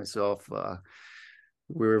Frankie and myself.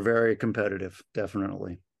 We were very competitive,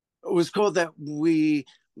 definitely. It was cool that we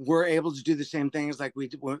were able to do the same things like we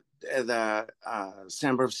did at the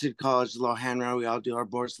San Bernardino City College, the little handrail. We all do our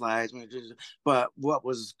board slides. But what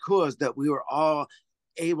was cool is that we were all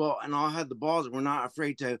able and all had the balls. We're not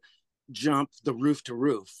afraid to jump the roof to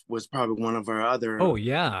roof was probably one of our other. Oh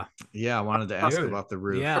yeah. Yeah. I wanted to ask about the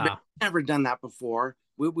roof. Yeah. Never done that before.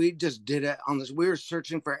 We just did it on this. We were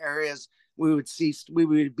searching for areas we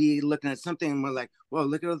would be looking at something and we're like, well,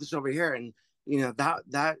 look at this over here. And you know,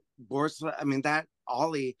 that board, I mean, that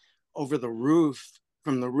ollie over the roof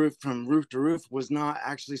from roof to roof was not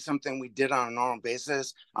actually something we did on a normal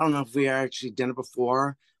basis. I don't know if we actually did it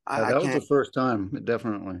before. That was the first time,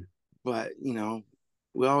 definitely. But you know,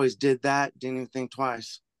 we always did that. Didn't even think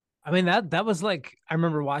twice. I mean, that was like, I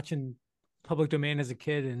remember watching Public Domain as a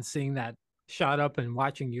kid and seeing that shot up and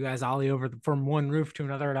watching you guys ollie over from one roof to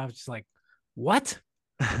another, and I was just like, what?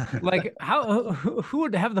 Like, who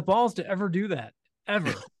would have the balls to ever do that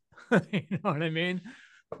ever? You know what I mean?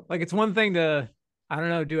 Like, it's one thing to, I don't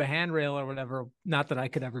know, do a handrail or whatever. Not that I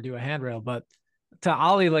could ever do a handrail, but to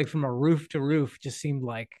ollie like from a roof to roof just seemed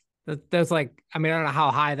like there's like, I mean, I don't know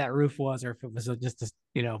how high that roof was or if it was just a,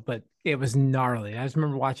 you know, but it was gnarly. I just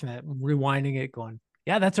remember watching that, rewinding it, going,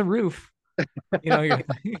 yeah, that's a roof. You know, you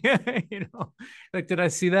know, like, did I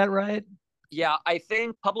see that right? Yeah, I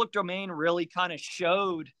think Public Domain really kind of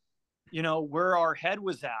showed, you know, where our head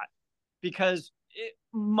was at, because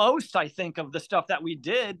most, I think, of the stuff that we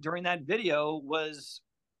did during that video was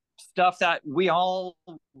stuff that we all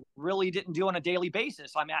really didn't do on a daily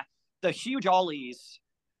basis. I mean, the huge ollies,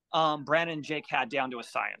 Brandon and Jake had down to a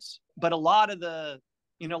science, but a lot of the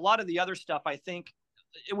other stuff, I think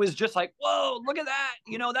it was just like, whoa, look at that.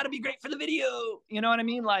 You know, that'd be great for the video. You know what I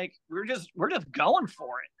mean? Like, we're just going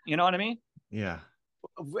for it. You know what I mean? Yeah.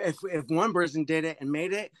 If one person did it and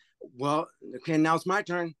made it, well, okay, now it's my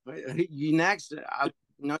turn. You next.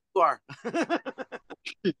 No, you are.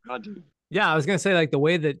 Yeah, I was gonna say, like, the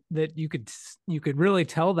way that you could really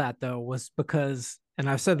tell that though was because, and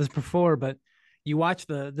I've said this before, but you watch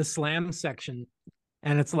the slam section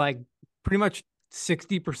and it's like pretty much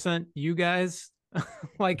 60% you guys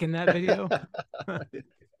like in that video. Yeah,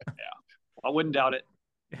 I wouldn't doubt it.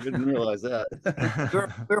 Didn't realize that.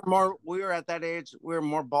 we were at that age, we were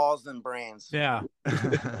more balls than brains. Yeah.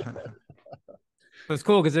 It's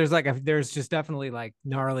cool because there's just definitely like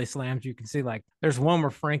gnarly slams you can see. Like, there's one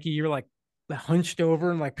where Frankie, you're like hunched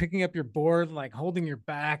over and like picking up your board, like holding your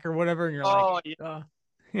back or whatever, and you're like,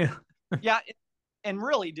 yeah. Yeah, and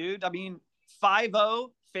really, dude, I mean, 5-0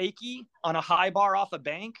 fakie on a high bar off a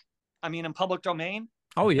bank. I mean, in Public Domain.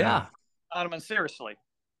 Oh yeah. I mean, seriously.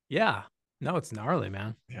 Yeah. No, it's gnarly,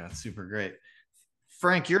 man. Yeah, it's super great.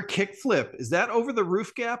 Frank, your kickflip, is that over the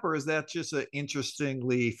roof gap or is that just an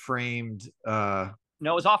interestingly framed? No,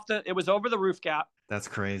 it was over the roof gap. That's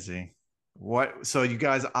crazy. What? So you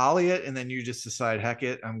guys ollie it and then you just decide, heck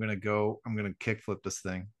it, I'm gonna kickflip this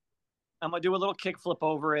thing. I'm gonna do a little kickflip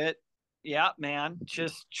over it. Yeah, man.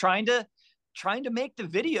 Just trying to make the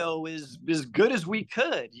video as good as we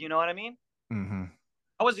could. You know what I mean? Mm-hmm.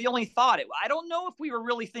 That was the only thought. I don't know if we were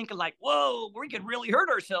really thinking like, whoa, we could really hurt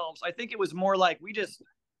ourselves. I think it was more like we just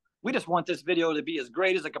want this video to be as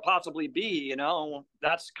great as it could possibly be. You know,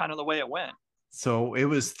 that's kind of the way it went. So it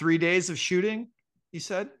was 3 days of shooting, you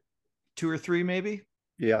said? 2 or 3 maybe?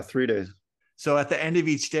 Yeah, 3 days. So at the end of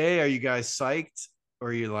each day, are you guys psyched? Or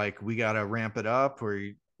are you like, we got to ramp it up? Or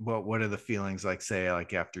what are the feelings like, say,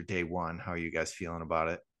 like after day 1? How are you guys feeling about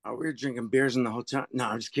it? Oh, we were drinking beers in the hotel. No,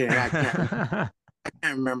 I'm just kidding. I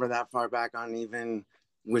can't remember that far back on even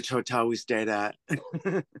which hotel we stayed at.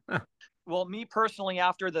 Well, me personally,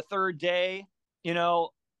 after the 3rd day, you know,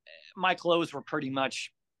 my clothes were pretty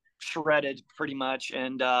much shredded pretty much.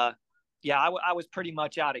 And yeah, I was pretty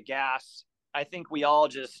much out of gas. I think we all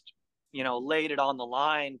just, you know, laid it on the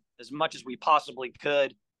line as much as we possibly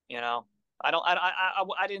could. You know,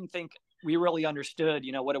 I didn't think we really understood,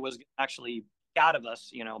 you know, what it was actually out of us,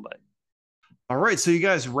 you know, but. All right, so you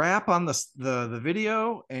guys wrap on the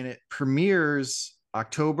video and it premieres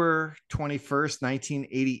October 21st,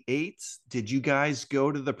 1988. Did you guys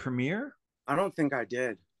go to the premiere? I don't think I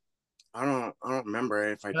did. I don't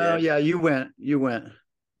remember if I Oh did. yeah, you went. You went.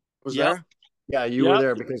 Was Yep. there? Yeah, you were Yep.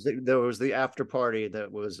 there because there was the after party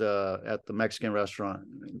that was at the Mexican restaurant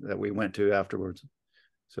that we went to afterwards.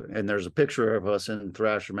 So, and there's a picture of us in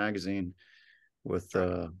Thrasher magazine with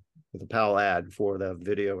a PAL ad for the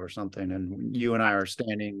video or something, and you and I are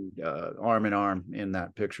standing arm in arm in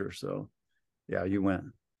that picture. So, yeah, you went.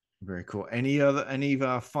 Very cool. Any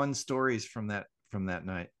fun stories from that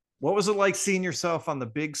night? What was it like seeing yourself on the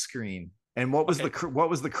big screen? And what was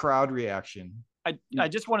the crowd reaction? I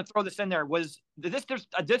just want to throw this in there. Was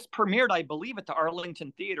this premiered, I believe, at the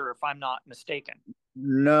Arlington Theater, if I'm not mistaken.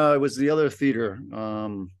 No, it was the other theater.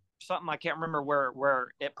 Something I can't remember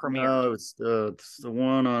where it premiered. No, it's the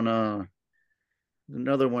one on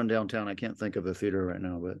another one downtown. I can't think of the theater right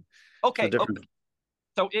now, but Okay. different... Okay.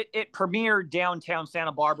 So it premiered downtown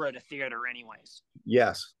Santa Barbara at a theater, anyways.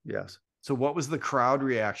 Yes. So what was the crowd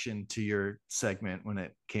reaction to your segment when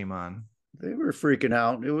it came on? They were freaking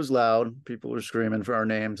out. It was loud. People were screaming for our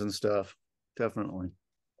names and stuff. Definitely.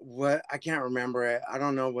 What, I can't remember it. I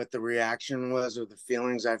don't know what the reaction was or the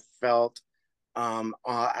feelings I felt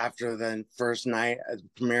after the first night it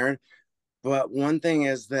premiered. But one thing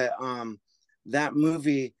is that that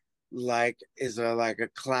movie is a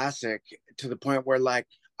classic, to the point where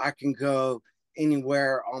I can go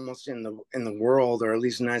anywhere almost in the world, or at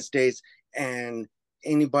least United States, and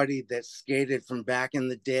anybody that skated from back in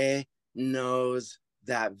the day knows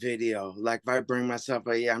that video. Like if I bring myself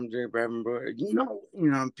I'm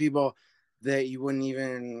people that you wouldn't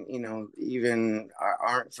even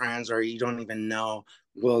aren't friends, or you don't even know,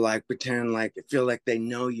 will pretend feel like they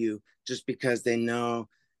know you just because they know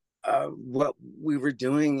what we were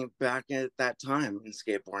doing back at that time in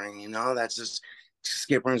skateboarding. That's just,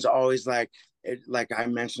 skateboarding is always like I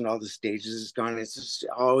mentioned, all the stages it's gone. It's just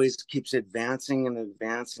always keeps advancing and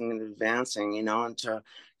advancing and advancing, and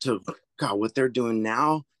to God, what they're doing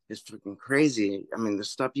now is freaking crazy. I mean, the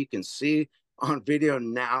stuff you can see on video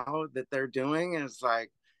now that they're doing is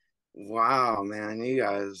wow, man, you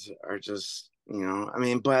guys are just, I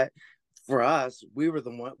mean, but for us,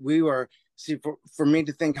 for me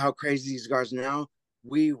to think how crazy these guys now,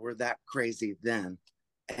 we were that crazy then.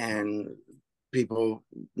 And people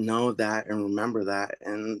know that and remember that.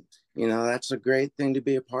 And, that's a great thing to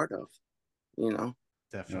be a part of,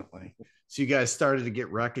 Definitely. So you guys started to get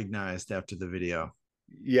recognized after the video.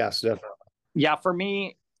 Yes, definitely. Yeah, for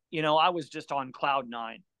me, I was just on cloud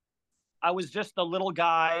nine. I was just the little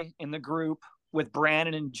guy in the group with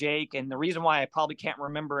Brandon and Jake. And the reason why I probably can't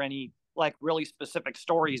remember any really specific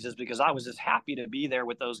stories is because I was just happy to be there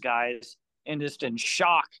with those guys, and just in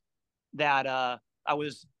shock that I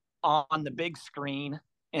was on the big screen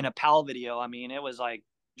in a PAL video. I mean, it was like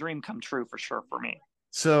dream come true for sure for me.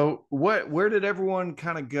 So where did everyone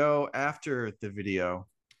kind of go after the video?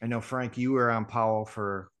 I know, Frank, you were on Powell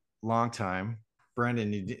for a long time.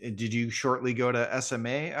 Brandon, did you shortly go to SMA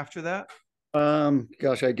after that?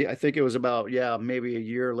 Gosh, I think it was about, maybe a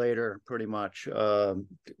year later, pretty much.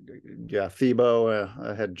 Thebo,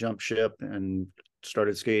 I had jumped ship and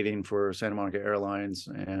started skating for Santa Monica Airlines,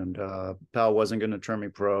 and Pal wasn't going to turn me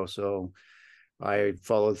pro, so I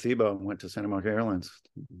followed Thebo and went to Santa Monica Airlines.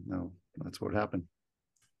 That's what happened.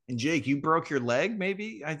 And Jake, you broke your leg,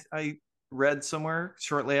 maybe? I read somewhere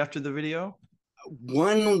shortly after the video.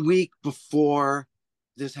 1 week before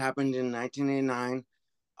this happened in 1989,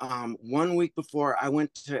 1 week before, I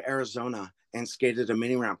went to Arizona and skated a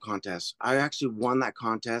mini ramp contest. I actually won that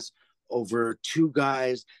contest over two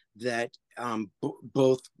guys that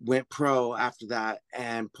both went pro after that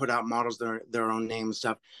and put out models their own name and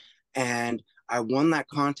stuff. And I won that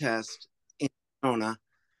contest in Arizona.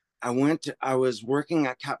 I was working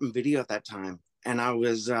at Chapman Video at that time, and I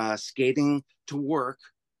was skating to work.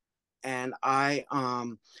 And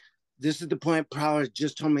this is the point, Prowler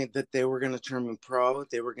just told me that they were going to turn me pro.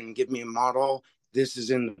 They were going to give me a model. This is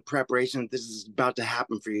in the preparation. This is about to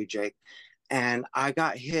happen for you, Jake. And I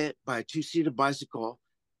got hit by a two-seated bicycle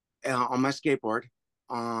on my skateboard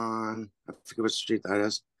on, I forget what street that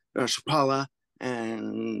is, Chapala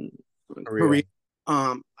and Korea.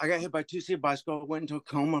 I got hit by a two-seated bicycle, went into a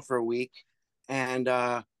coma for a week, and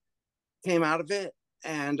came out of it,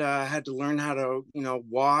 and had to learn how to,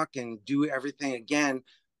 walk and do everything again.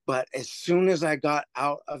 But as soon as I got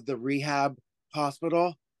out of the rehab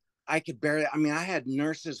hospital, I could barely, I had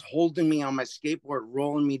nurses holding me on my skateboard,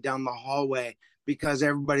 rolling me down the hallway, because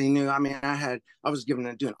everybody knew, I was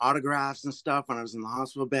doing autographs and stuff when I was in the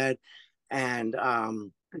hospital bed. And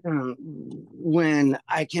when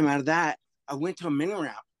I came out of that, I went to a mini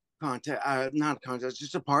ramp contest, not a contest,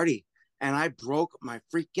 just a party. And I broke my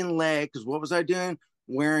freaking leg because what was I doing?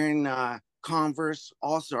 Wearing Converse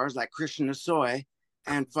All-Stars like Christian Asoy,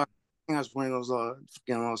 and I was wearing those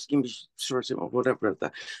little skinny shorts or whatever.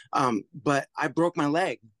 But I broke my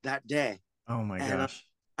leg that day. Oh my and gosh.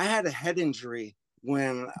 I had a head injury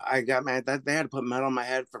when I got mad. That they had to put metal on my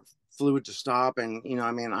head for fluid to stop, and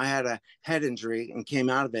I had a head injury and came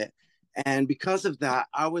out of it. And because of that,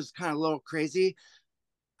 I was kind of a little crazy.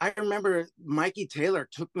 I remember Mikey Taylor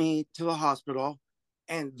took me to the hospital,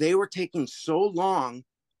 and they were taking so long.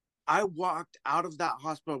 I walked out of that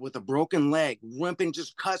hospital with a broken leg, limping,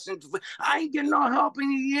 just cussing. I ain't getting no help in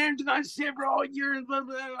the end. I said for all years. Blah,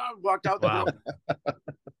 blah, blah. I walked out. Wow.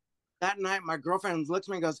 That night, my girlfriend looks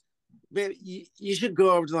at me and goes, "Babe, you should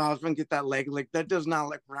go over to the hospital and get that leg. Like that does not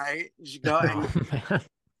look right. You should go."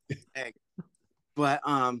 And but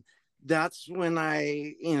that's when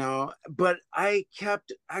but I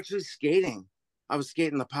kept actually skating. I was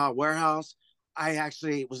skating the Powell Warehouse. I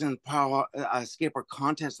actually was in Powell skateboard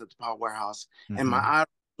contest at the Powell Warehouse, and my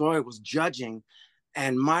boy was judging.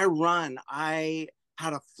 And my run, I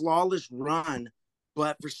had a flawless run,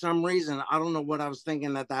 but for some reason, I don't know what I was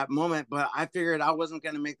thinking at that moment, but I figured I wasn't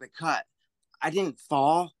going to make the cut. I didn't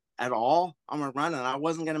fall at all on my run, and I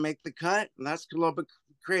wasn't going to make the cut. And that's a little bit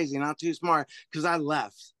crazy, not too smart, because I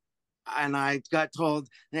left. And I got told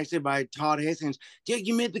next day by Todd Hastings, "Jake,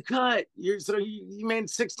 you made the cut. You made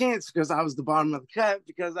 16th," because I was the bottom of the cut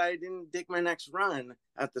because I didn't dig my next run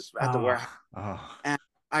at the warehouse. And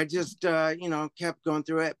I just kept going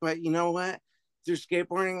through it. But you know what? Through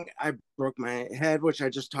skateboarding, I broke my head, which I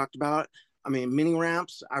just talked about. I mean, mini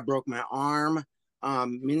ramps, I broke my arm.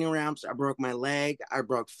 Mini ramps, I broke my leg. I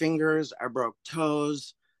broke fingers. I broke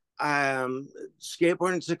toes.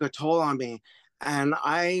 Skateboarding took a toll on me. And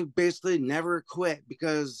I basically never quit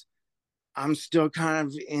because I'm still kind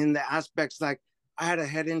of in the aspects like I had a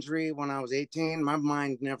head injury when I was 18. My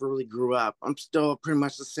mind never really grew up. I'm still pretty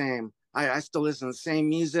much the same. I still listen to the same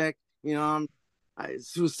music, I'm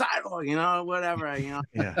suicidal, whatever, Yeah.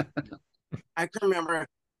 I can remember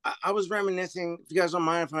I was reminiscing, if you guys don't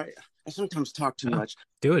mind if I sometimes talk too much.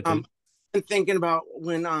 Do it, dude. I'm thinking about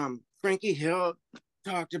when Frankie Hill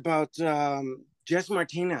talked about Jess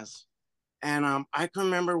Martinez. And I can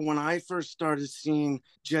remember when I first started seeing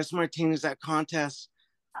Jess Martinez at contests,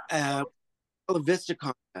 La Vista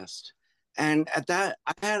contest. And at that,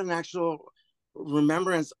 I had an actual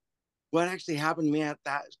remembrance of what actually happened to me at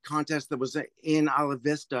that contest that was in Ala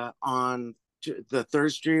Vista on the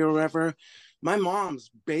 3rd Street or whatever. My mom's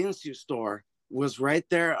bathing suit store was right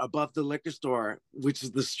there above the liquor store, which is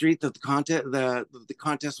the street that the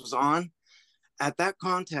contest was on. At that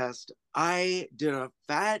contest, I did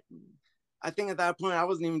I think at that point I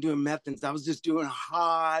wasn't even doing methods. I was just doing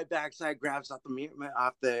high backside grabs off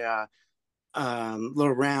the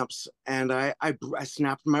little ramps, and I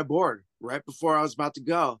snapped my board right before I was about to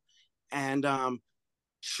go. And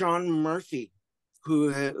Sean Murphy,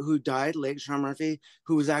 who died late, Sean Murphy,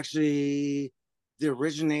 who was actually the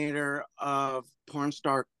originator of porn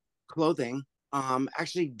star clothing,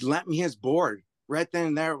 actually lent me his board right then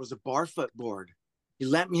and there. It was a barfoot board. He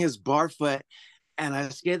lent me his barfoot. And I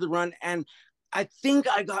skated the run, and I think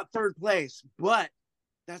I got 3rd place, but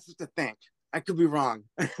that's just a think. I could be wrong.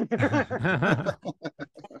 I could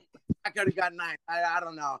have got 9th. I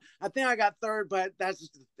don't know. I think I got 3rd, but that's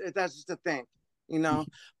just a thing,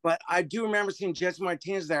 But I do remember seeing Jess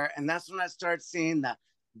Martinez there, and that's when I started seeing the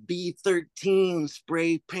B13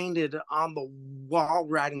 spray painted on the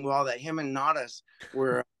riding wall that him and Nadas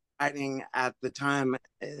were riding at the time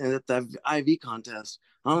at the IV contest.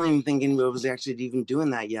 I don't even think anybody was actually even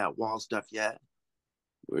doing that yet, wall stuff yet.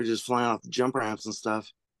 We were just flying off the jump ramps and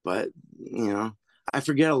stuff. But, I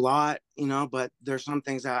forget a lot, but there's some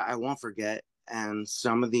things that I won't forget. And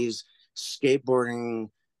some of these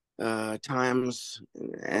skateboarding times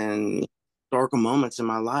and historical moments in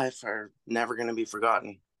my life are never going to be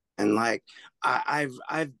forgotten. And like,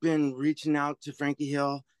 I've been reaching out to Frankie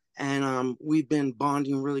Hill, and we've been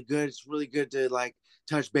bonding really good. It's really good to like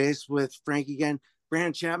touch base with Frankie again.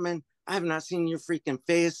 Brandon Chapman, I have not seen your freaking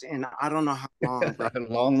face in I don't know how long. A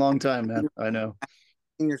long time, man. I know.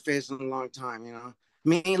 Seen your face in a long time,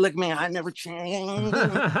 Me, look at me, I never changed.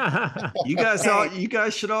 You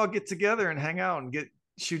guys should all get together and hang out and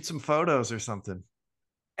shoot some photos or something.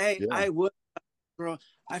 Hey, yeah. I would, bro.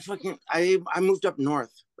 I moved up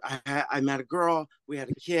north. I met a girl. We had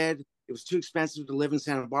a kid. It was too expensive to live in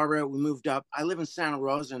Santa Barbara. We moved up. I live in Santa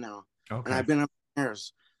Rosa now, and I've been up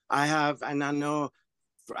years.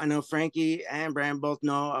 I know Frankie and Brandon both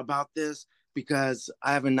know about this because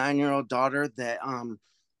I have a 9-year-old daughter that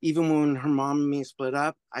even when her mom and me split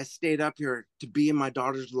up, I stayed up here to be in my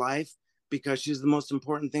daughter's life because she's the most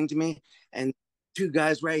important thing to me. And two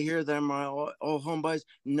guys right here that are my old homeboys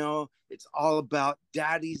know it's all about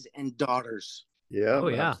daddies and daughters. Yeah, Oh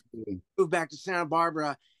yeah. absolutely. Moved back to Santa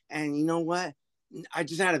Barbara, and you know what? I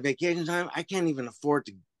just had a vacation time. I can't even afford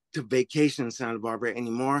to vacation in Santa Barbara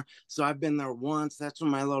anymore. So I've been there once. That's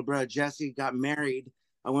when my little brother Jesse got married.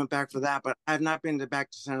 I went back for that, but I've not been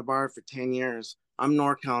back to Santa Barbara for 10 years. I'm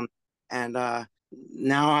NorCal, and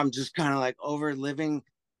now I'm just kind of like over living.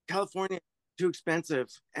 California too expensive,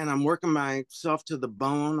 and I'm working myself to the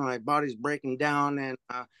bone. My body's breaking down, and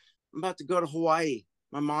I'm about to go to Hawaii.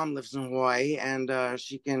 My mom lives in Hawaii, and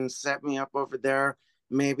she can set me up over there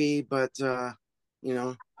maybe. But I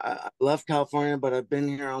love California, but I've been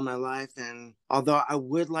here all my life. And although I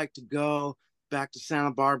would like to go back to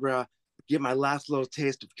Santa Barbara, get my last little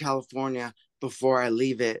taste of California before I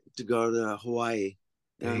leave it to go to Hawaii.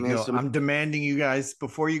 There you go. So I'm demanding you guys,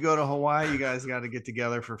 before you go to Hawaii, you guys got to get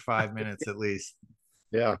together for 5 minutes at least.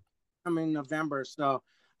 Yeah. I'm in November, so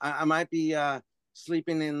I might be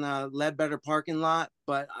sleeping in the Ledbetter parking lot,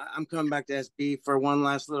 but I'm coming back to SB for one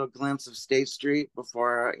last little glimpse of State Street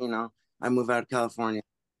before I move out of California.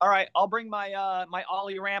 All right, I'll bring my my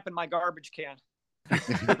ollie ramp and my garbage can.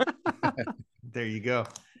 There you go.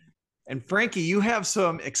 And Frankie, you have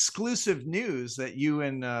some exclusive news that you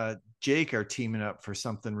and Jake are teaming up for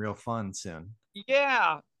something real fun soon.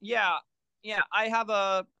 Yeah. I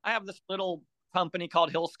have this little company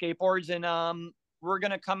called Hill Skateboards, and we're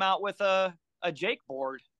gonna come out with a Jake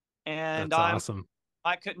board, and That's awesome.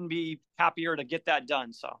 I couldn't be happier to get that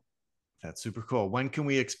done. So That's super cool. When can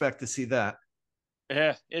we expect to see that?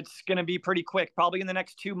 yeah, it's gonna be pretty quick, probably in the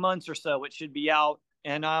next 2 months or so. It should be out,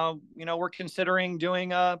 and we're considering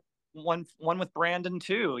doing one with Brandon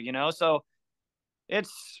too. So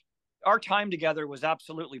it's our time together was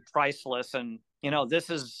absolutely priceless, and this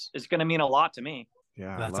is going to mean a lot to me.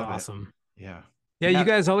 Yeah, That's I love awesome. It. Yeah. Yeah, you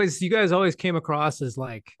guys always came across as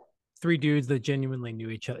like three dudes that genuinely knew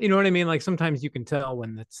each other. You know what I mean? Like sometimes you can tell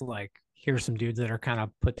when it's like here's some dudes that are kind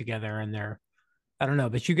of put together and they're I don't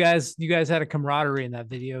know, but you guys had a camaraderie in that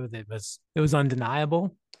video that was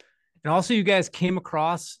undeniable. And also you guys came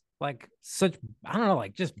across like such I don't know,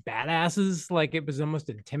 like just badasses. Like it was almost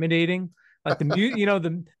intimidating. Like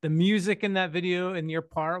the music in that video and your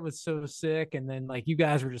part was so sick, and then like you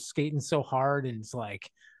guys were just skating so hard, and it's like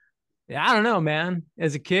yeah, I don't know, man.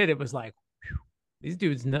 As a kid, it was like whew, these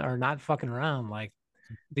dudes are not fucking around. Like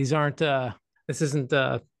these aren't this isn't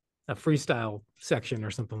a freestyle section or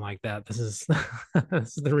something like that. This is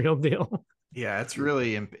this is the real deal. Yeah, it's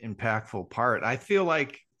really impactful part. I feel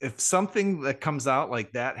like if something that comes out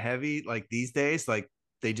like that heavy, like these days, like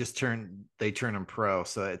they turn them pro.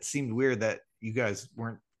 So it seemed weird that you guys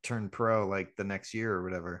weren't turned pro like the next year or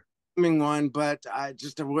whatever. One, but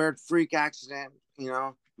just a weird freak accident.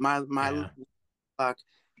 My Yeah. luck,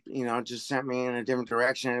 just sent me in a different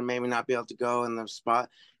direction and made me not be able to go in the spot.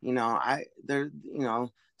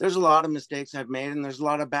 There's a lot of mistakes I've made, and there's a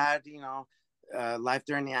lot of bad,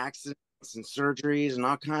 life-threatening accidents and surgeries and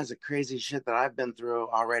all kinds of crazy shit that I've been through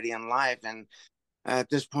already in life. And at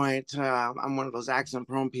this point, I'm one of those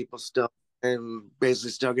accident-prone people still, and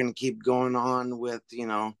basically still going to keep going on with,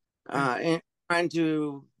 and trying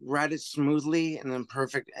to ride it smoothly and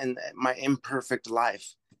my imperfect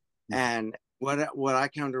life. And what I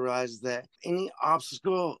come to realize is that any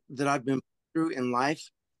obstacle that I've been through in life,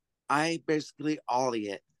 I basically ollie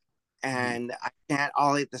it. And I can't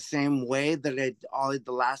ollie it the same way that I ollied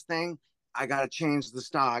the last thing. I got to change the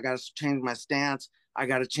style. I got to change my stance. I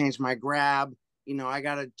got to change my grab. I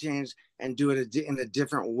got to change and do it in a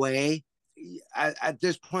different way. At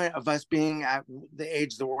this point of us being at the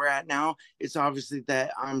age that we're at now, it's obviously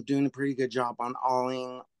that I'm doing a pretty good job on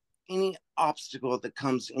ollieing any obstacle that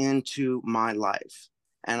comes into my life.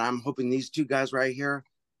 And I'm hoping these two guys right here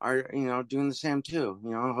are, doing the same too.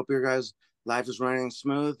 I hope your guys' life is running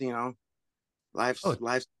smooth. Life's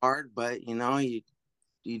hard, but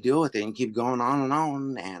you deal with it and keep going on and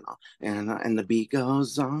on, and the beat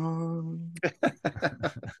goes on.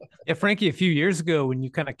 Yeah, Frankie, a few years ago when you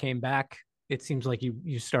kind of came back, it seems like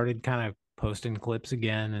you started kind of posting clips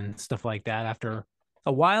again and stuff like that after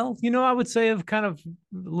a while, I would say of kind of a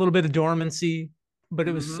little bit of dormancy, but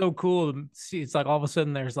it was so cool to see. It's like all of a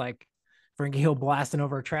sudden there's like Frankie Hill blasting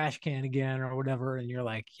over a trash can again or whatever, and you're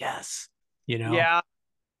like, yes, Yeah,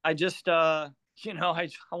 I just I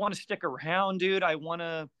want to stick around, dude. I want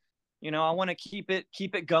to keep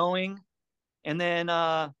it going, and then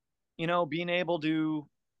being able to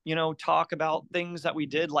talk about things that we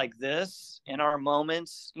did like this in our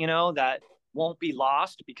moments, that won't be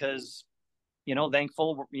lost because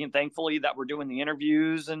thankfully that we're doing the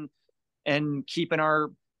interviews and keeping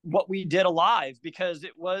what we did alive, because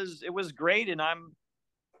it was great. And I'm,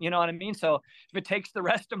 you know what I mean? So if it takes the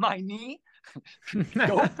rest of my knee,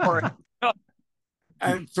 go for it.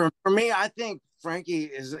 And for me, I think Frankie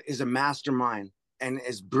is a mastermind and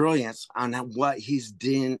is brilliant on what he's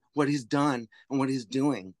done, and what he's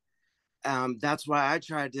doing. That's why I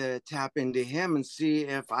tried to tap into him and see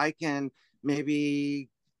if I can maybe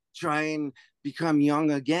try and become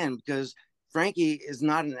young again, because Frankie is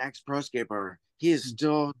not an ex-pro skateboarder. He is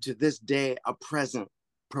still to this day a present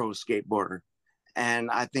pro skateboarder.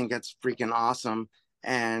 And I think that's freaking awesome.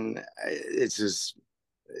 And it's just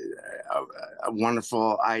a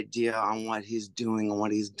wonderful idea on what he's doing and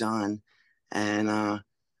what he's done. And I'm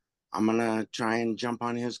gonna try and jump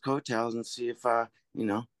on his coattails and see if I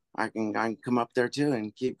can come up there too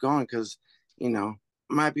and keep going, because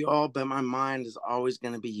might be old, but my mind is always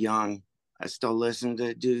going to be young. I still listen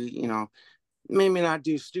to do maybe not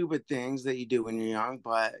do stupid things that you do when you're young,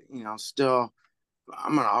 but still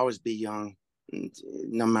I'm gonna always be young,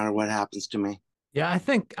 no matter what happens to me. Yeah, I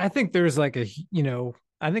think there's like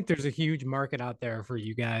I think there's a huge market out there for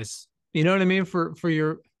you guys. You know what I mean? For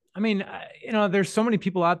your, I mean, there's so many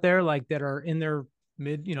people out there like that are in their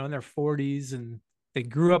in their 40s, and they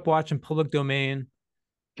grew up watching Public Domain,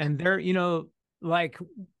 and they're, like,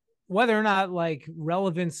 whether or not like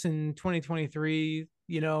relevance in 2023,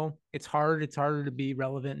 it's harder to be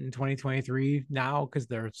relevant in 2023 now because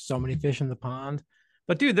there's so many fish in the pond.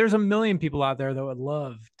 But dude, there's a million people out there that would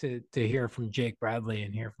love to hear from Jake Bradley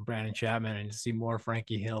and hear from Brandon Chapman and to see more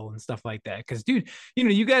Frankie Hill and stuff like that. Because dude,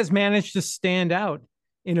 you guys managed to stand out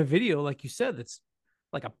in a video, like you said, that's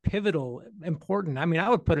like a pivotal, important. I mean, I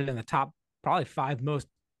would put it in the top probably 5 most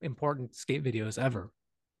important skate videos ever.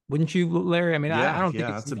 Wouldn't you, Larry? I mean, I don't think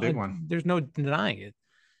it's a big one. There's no denying it.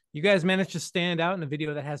 You guys managed to stand out in a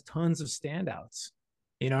video that has tons of standouts.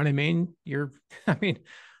 You know what I mean?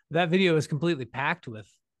 That video is completely packed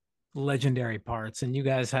with legendary parts, and you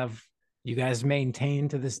guys maintain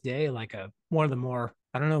to this day like one of the more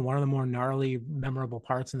gnarly, memorable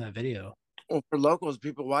parts in that video. Well, for locals,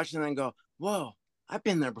 people watching and go, "Whoa, I've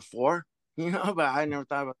been there before," but I never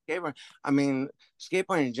thought about skateboarding. I mean,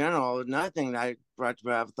 skateboarding in general, another thing that I brought to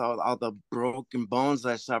with all the broken bones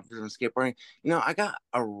that I suffered from skateboarding. I got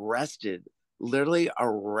literally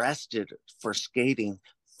arrested for skating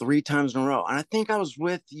 3 times in a row. And I think I was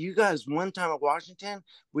with you guys one time at Washington.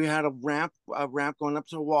 We had a ramp going up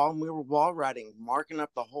to a wall, and we were wall riding, marking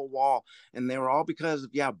up the whole wall. And they were all because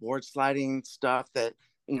of, board sliding stuff that,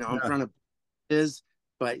 in front of is.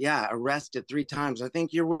 But yeah, arrested 3 times. I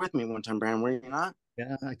think you were with me one time, Brandon, were you not?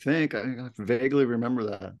 Yeah, I think I vaguely remember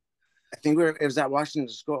that. I think it was at Washington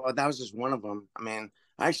School. That was just one of them. I mean,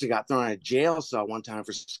 I actually got thrown in a jail cell one time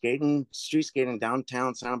for street skating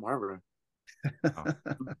downtown Santa Barbara.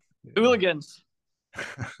 Hooligans.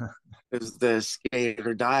 It was the skate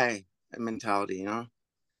or die mentality, Yeah,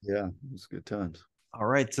 it was good times. All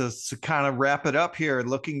right, so to kind of wrap it up here,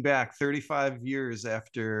 looking back 35 years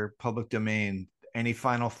after Public Domain, any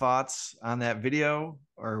final thoughts on that video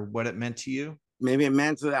or what it meant to you? Maybe it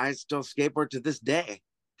meant that I still skateboard to this day.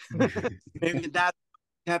 Maybe that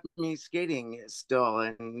kept me skating still,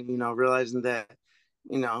 and realizing that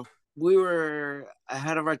we were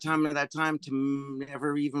ahead of our time at that time to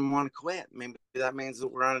never even want to quit. Maybe that means that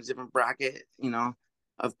we're on a different bracket,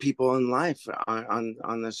 of people in life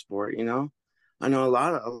on this sport. I know a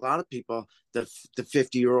lot of people, the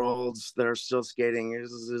 50-year-olds that are still skating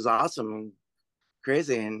is awesome and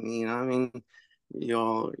crazy, and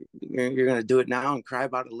you're gonna do it now and cry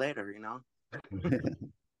about it later.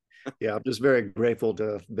 Yeah, I'm just very grateful to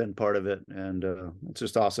have been part of it, and it's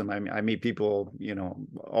just awesome. I meet people,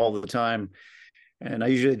 all the time, and I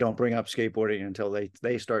usually don't bring up skateboarding until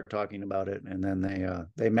they start talking about it, and then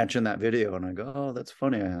they mention that video, and I go, "Oh, that's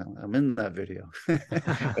funny. I'm in that video," and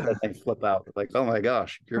then they flip out like, "Oh my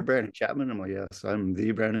gosh, you're Brandon Chapman?" I'm like, "Yes, I'm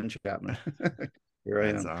the Brandon Chapman." Here I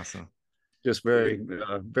am. That's awesome. Just very,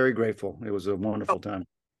 very grateful. It was a wonderful time.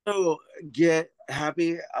 So get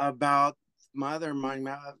happy about my other money.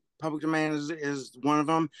 Public Domain is one of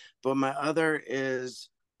them, but my other is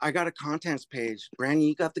I got a contents page. Brandon,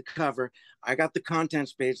 you got the cover. I got the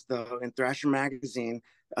contents page though in Thrasher magazine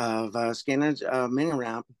of skating mini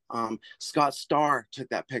ramp. Scott Starr took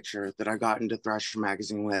that picture that I got into Thrasher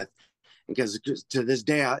magazine with, because to this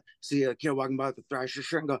day I see a kid walking by with a Thrasher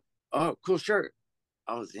shirt and go, "Oh, cool shirt."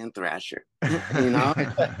 I was in Thrasher. It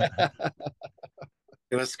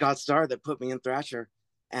was Scott Starr that put me in Thrasher,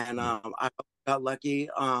 and I got lucky.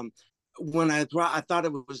 when I thought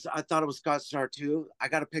it was Scott Star too. I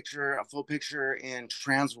got a full picture in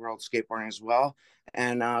Trans World Skateboarding as well,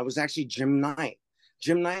 and it was actually Jim Knight.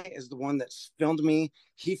 Jim Knight is the one that filmed me.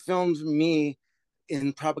 He filmed me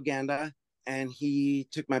in Propaganda, and he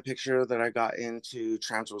took my picture that I got into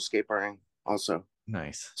Trans World Skateboarding also.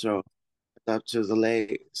 Nice. So up to the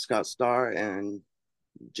late Scott Starr and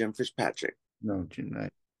Jim Fitzpatrick. No, Jim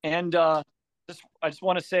Knight. And I just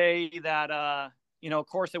want to say that of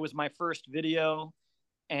course, it was my first video,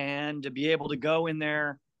 and to be able to go in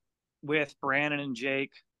there with Brandon and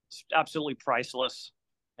Jake, it's absolutely priceless,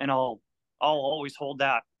 and I'll always hold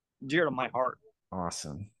that dear to my heart.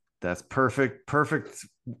 Awesome. That's perfect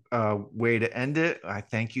way to end it. I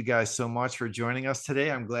thank you guys so much for joining us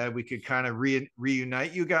today. I'm glad we could kind of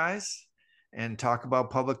reunite you guys and talk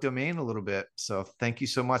about public domain a little bit. So thank you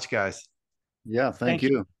so much, guys. Yeah, thank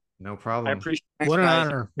you. No problem. I appreciate it. What an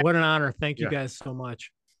honor. What an honor. Thank you guys so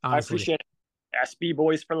much. Honestly. I appreciate it. SB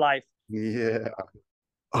Boys for life. Yeah.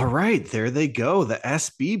 All right. There they go. The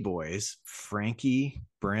SB Boys, Frankie,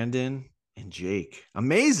 Brandon, and Jake.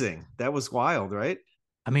 Amazing. That was wild, right?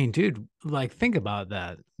 I mean, dude, like, think about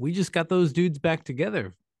that. We just got those dudes back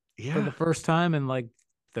together for the first time in like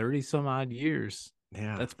 30 some odd years.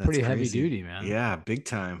 Yeah. That's pretty heavy duty, man. Yeah, big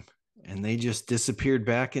time. And they just disappeared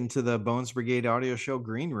back into the Bones Brigade audio show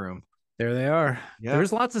green room. There they are. Yeah.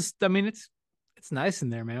 There's lots of, I mean, it's nice in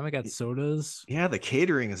there, man. We got sodas. Yeah, the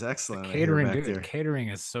catering is excellent. The catering, dude. The catering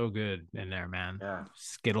is so good in there, man. Yeah.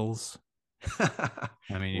 Skittles. I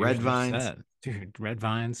mean, red vines. Dude, red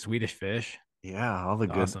vines, Swedish fish. Yeah, all the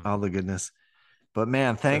goodness. But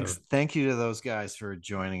man, thank you to those guys for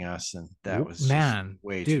joining us. And that was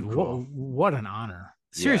way too cool. What an honor.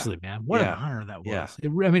 Seriously, man, what an honor that was. Yeah.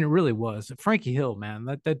 I mean, it really was. Frankie Hill, man,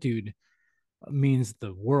 that dude means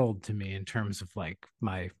the world to me in terms of like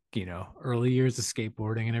my, early years of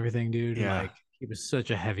skateboarding and everything, dude. Yeah. Like, he was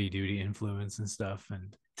such a heavy duty influence and stuff.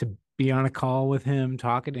 And to be on a call with him,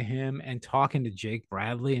 talking to him and talking to Jake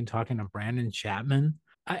Bradley and talking to Brandon Chapman,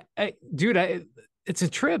 it's a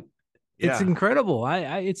trip. Yeah. It's incredible.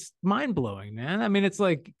 It's mind blowing, man. I mean, it's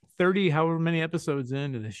like 30, however many episodes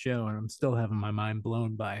into the show, and I'm still having my mind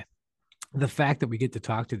blown by the fact that we get to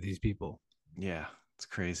talk to these people. Yeah, it's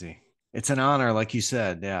crazy. It's an honor, like you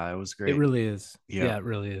said. Yeah, it was great. It really is. Yeah, it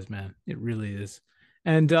really is, man. It really is.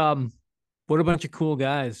 And what a bunch of cool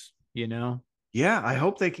guys, Yeah, I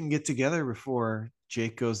hope they can get together before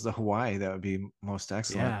Jake goes to Hawaii. That would be most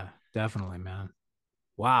excellent. Yeah, definitely, man.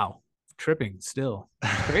 Wow. Tripping still.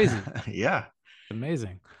 Crazy. Yeah.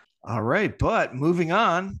 Amazing. All right, but moving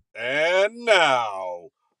on. And now,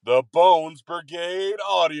 the Bones Brigade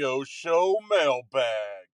audio show mailbag.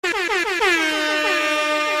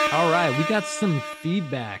 All right, we got some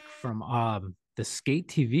feedback from the Skate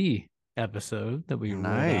TV episode that we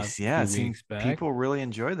nice. Yeah, it seems people really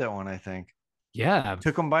enjoyed that one, I think. Yeah.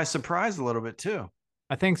 Took them by surprise a little bit too.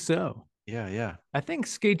 I think so. Yeah. I think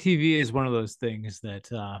Skate TV is one of those things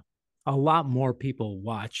that a lot more people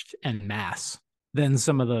watched en masse than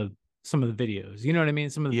some of the videos. You know what I mean?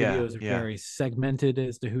 Some of the videos are very segmented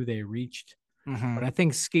as to who they reached. Mm-hmm. But I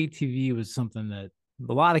think Skate TV was something that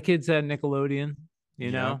a lot of kids had Nickelodeon,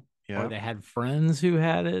 know, or they had friends who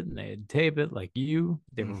had it and they'd tape it like you.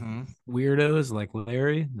 They were weirdos like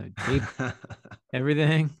Larry. They'd tape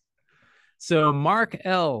everything. So Mark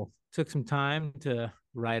L took some time to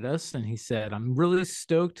write us, and he said, "I'm really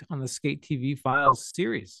stoked on the Skate TV Files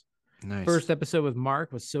series. Nice. First episode with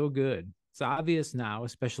Mark was so good. It's obvious now,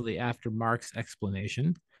 especially after Mark's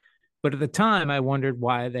explanation. But at the time, I wondered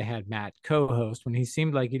why they had Matt co-host when he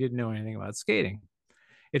seemed like he didn't know anything about skating.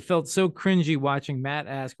 It felt so cringy watching Matt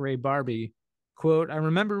ask Ray Barbie, quote, I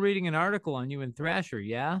remember reading an article on you in Thrasher,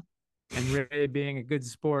 yeah? And Ray being a good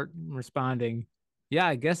sport responding, yeah,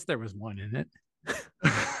 I guess there was one in it.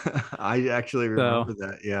 I actually remember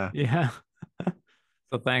that. Yeah. Yeah.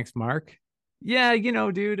 So thanks, Mark. Yeah,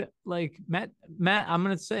 dude, like Matt, I'm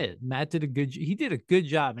going to say it. Matt did a good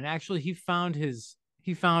job. And actually he found his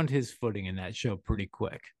footing in that show pretty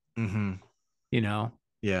quick. Mm-hmm.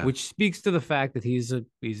 Yeah. Which speaks to the fact that he's a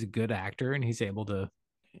good actor and he's able to,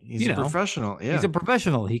 he's a professional. Yeah. He's a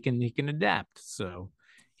professional. He can adapt. So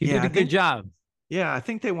he did a good job. Yeah. I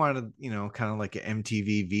think they wanted, kind of like an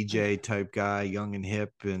MTV VJ type guy, young and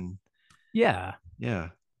hip. And yeah.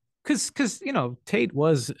 Cause Tate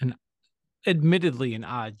was admittedly an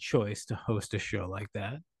odd choice to host a show like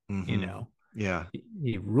that. Mm-hmm. Yeah.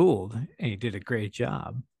 He ruled and he did a great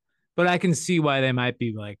job. But I can see why they might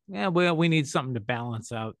be like, yeah, well, we need something to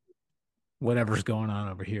balance out whatever's going on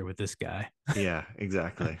over here with this guy. Yeah,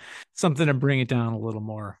 exactly. Something to bring it down a little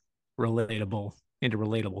more relatable. into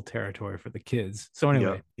relatable territory for the kids. So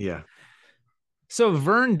anyway, yeah. So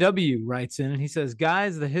Vern W writes in and he says,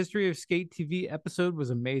 guys, the History of Skate TV episode was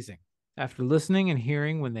amazing. After listening and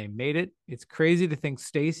hearing when they made it, it's crazy to think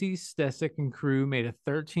Stacy, Stesic, and crew made a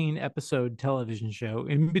 13-episode television show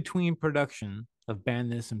in between production of Ban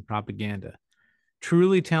This and Propaganda.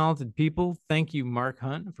 Truly talented people. Thank you, Mark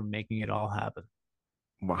Hunt, for making it all happen.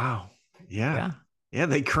 Wow. Yeah.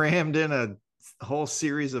 They crammed in a whole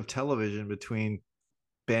series of television between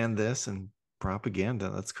Ban This and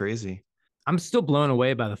Propaganda. That's crazy. I'm still blown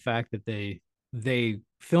away by the fact that they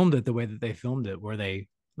filmed it the way that they filmed it, where they,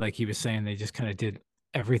 like he was saying, they just kind of did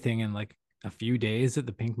everything in like a few days at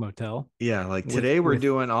the Pink Motel. Yeah, like today we're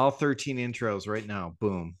doing all 13 intros right now.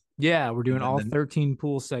 Boom. Yeah, we're doing all 13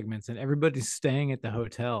 pool segments, and everybody's staying at the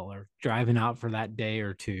hotel or driving out for that day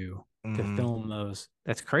or two to film those.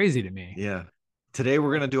 That's crazy to me. Yeah. Today we're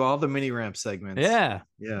going to do all the mini ramp segments. Yeah.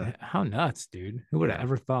 Yeah. How nuts, dude. Who would have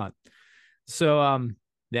ever thought? So,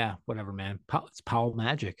 yeah, whatever, man. It's Powell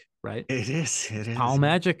magic, right? It is. It is. Powell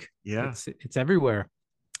magic. Yeah. It's everywhere.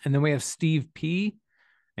 And then we have Steve P.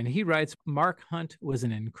 And he writes, Mark Hunt was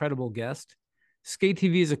an incredible guest. Skate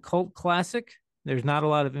TV is a cult classic. There's not a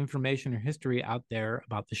lot of information or history out there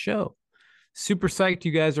about the show. Super psyched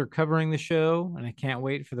you guys are covering the show, and I can't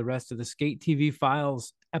wait for the rest of the Skate TV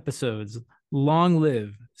Files episodes. Long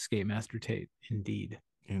live Skate Master Tate. Indeed.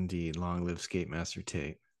 Long live Skate Master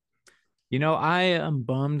Tate. You know, I am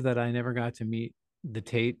bummed that I never got to meet the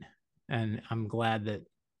Tate, and I'm glad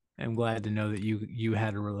to know that you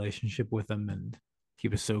had a relationship with him, and he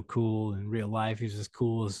was so cool in real life. He was as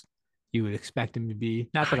cool as you would expect him to be.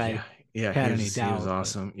 Not that I had any doubt. He was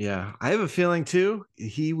awesome. But... Yeah, I have a feeling too.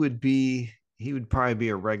 He would probably be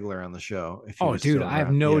a regular on the show. If he was dude, I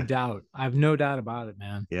have no doubt. I have no doubt about it,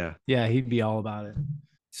 man. Yeah, he'd be all about it.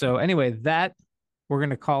 So anyway, we're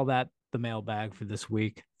gonna call that the mailbag for this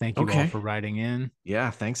week. Thank you all for writing in.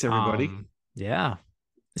 Yeah, thanks everybody. Yeah,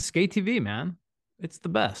 Skate TV, man, it's the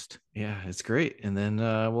best. Yeah, it's great. And then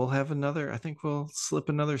we'll have another. I think we'll slip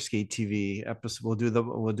another Skate TV episode.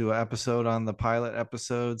 We'll do an episode on the pilot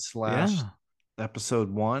episode /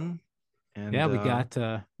 episode 1. And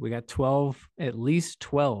we got 12, at least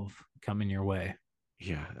 12 coming your way.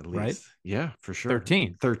 Yeah, at least. Right? Yeah, for sure.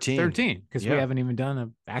 13 because we haven't even done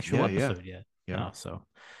an actual episode yet. Yeah. So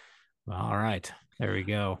all right, there we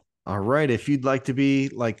go. All right, if you'd like to be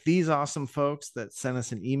like these awesome folks that sent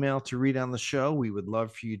us an email to read on the show, we would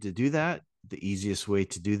love for you to do that. The easiest way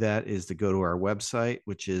to do that is to go to our website,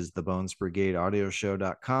 which is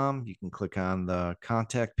thebonesbrigadeaudioshow.com. You can click on the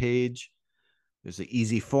contact page. There's an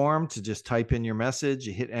easy form to just type in your message,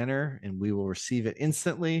 you hit enter, and we will receive it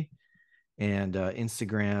instantly. And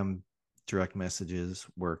Instagram direct messages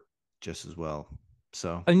work just as well.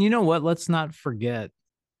 So, and you know what? Let's not forget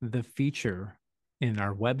the feature in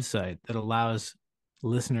our website that allows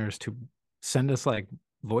listeners to send us like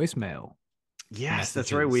voicemail. Yes, messages.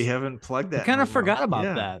 That's right. We haven't plugged that. I kind of forgot about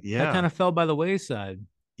that. Yeah. That kind of fell by the wayside.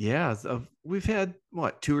 Yeah. We've had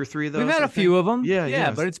 2 or 3 of those. We've had a few of them.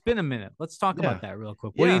 Yeah. But it's been a minute. Let's talk about that real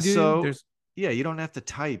quick. What do you do? So, you don't have to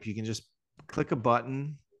type. You can just click a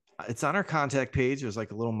button. It's on our contact page. There's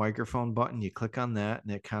like a little microphone button. You click on that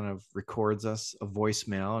and it kind of records us a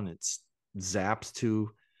voicemail and it zaps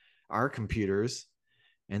to our computers.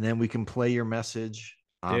 And then we can play your message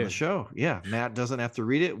on the show. Yeah. Matt doesn't have to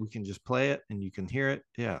read it. We can just play it and you can hear it.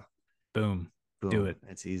 Yeah. Boom. Do it.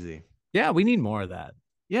 It's easy. Yeah. We need more of that.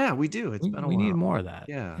 Yeah, we do. It's been a while. We need more of that.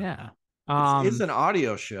 Yeah. Yeah. It's an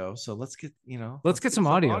audio show. So let's get some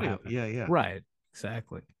audio. Yeah. Right.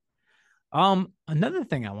 Exactly. Another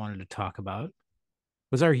thing I wanted to talk about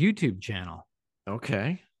was our YouTube channel.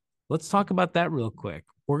 Okay. Let's talk about that real quick.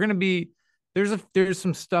 We're going to be, there's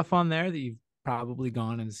some stuff on there that you've probably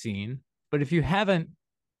gone and seen, but if you haven't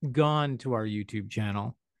gone to our YouTube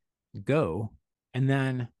channel, go and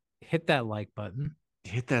then hit that like button,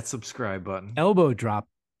 hit that subscribe button, elbow drop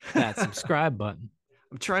that subscribe button.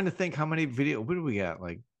 I'm trying to think how many what do we got?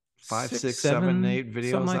 Like 5, 6, 7, 8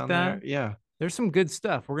 videos like on that. There. Yeah. There's some good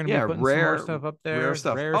stuff. We're going to be putting some more stuff up there. Rare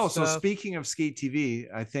stuff. So speaking of Skate TV,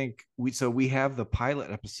 I think we have the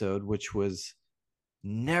pilot episode, which was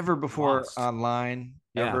never before online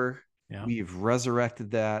ever. Yeah. We've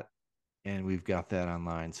resurrected that and we've got that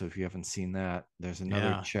online. So if you haven't seen that, there's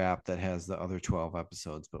another chap that has the other 12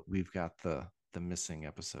 episodes, but we've got the missing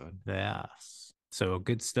episode. Yeah. So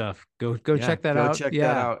good stuff. Go check that out. Check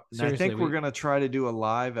that out. And I think we're going to try to do a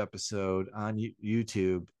live episode on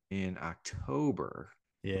YouTube in October.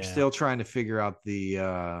 Yeah. We're still trying to figure out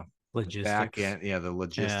the logistics. Back end, the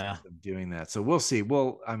logistics of doing that. So we'll see.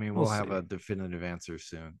 We'll have a definitive answer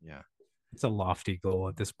soon. Yeah. It's a lofty goal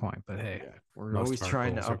at this point, but hey, we're most always of our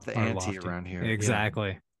trying to goals up the are ante lofty. around here.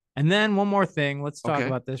 Exactly. And then one more thing, let's talk Okay.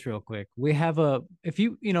 about this real quick. We have if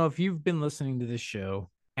you've been listening to this show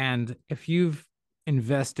and if you've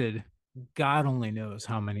invested, God only knows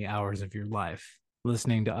how many hours of your life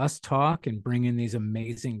listening to us talk and bring in these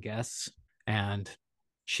amazing guests and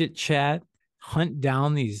chit chat, hunt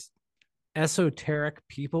down these esoteric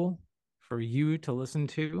people for you to listen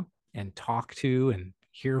to and talk to and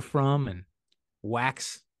hear from and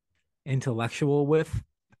wax intellectual with.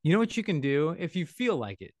 You know what you can do if you feel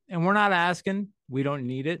like it. And we're not asking, we don't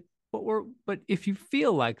need it, but if you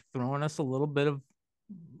feel like throwing us a little bit of,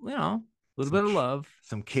 a little bit of love,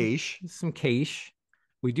 some cash, some cash.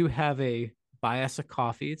 We do have a buy us a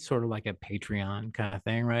coffee. It's sort of like a Patreon kind of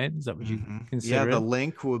thing, right? Is that what you consider? Yeah, the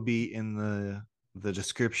link will be in the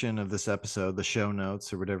description of this episode, the show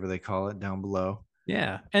notes or whatever they call it down below.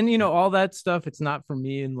 Yeah. And all that stuff, it's not for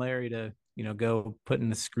me and Larry to, go put in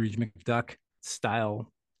the Scrooge McDuck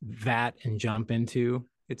style vat and jump into.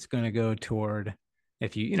 It's going to go toward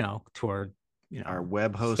our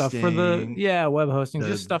web hosting stuff for web hosting,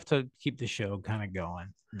 just stuff to keep the show kind of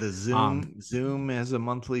going. The Zoom has a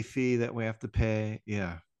monthly fee that we have to pay.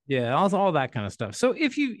 Yeah, all that kind of stuff. So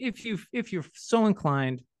if you're so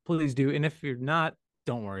inclined, please do. And if you're not,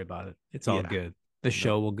 don't worry about it. It's all good. The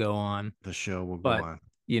show will go on. The show will go on.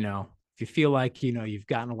 If you feel like you've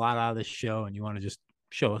gotten a lot out of this show and you want to just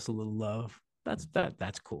show us a little love,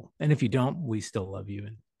 that's cool. And if you don't, we still love you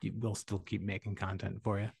and we'll still keep making content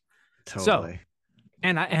for you. Totally. So,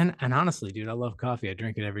 and honestly, dude, I love coffee. I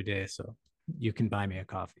drink it every day, so you can buy me a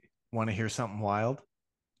coffee. Want to hear something wild?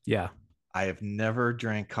 Yeah. I have never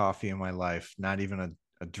drank coffee in my life, not even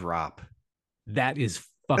a drop. That is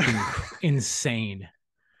fucking insane.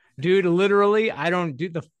 Dude, literally, I don't do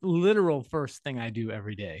the literal first thing I do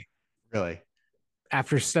every day. Really?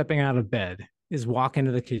 After stepping out of bed is walk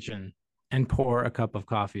into the kitchen and pour a cup of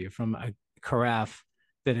coffee from a carafe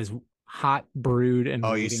that is hot brewed and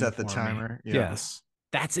you set the timer? Yeah. Yes.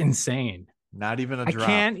 That's insane. Not even a drop. I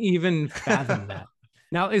can't even fathom that.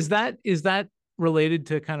 Now, is that related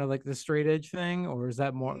to kind of like the straight edge thing, or is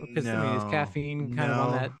that more because is caffeine kind of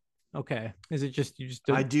on that? Okay. Is it just you just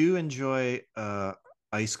don't... I do enjoy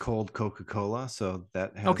ice cold Coca-Cola, so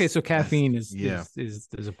that has, so caffeine is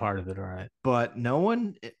a part of it. All right. But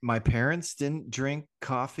my parents didn't drink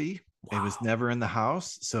coffee. Wow. It was never in the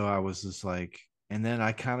house, so I was just like, and then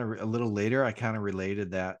I kind of a little later I kind of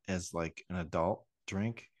related that as like an adult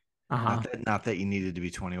drink. Not that you needed to be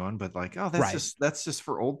 21, but like, that's just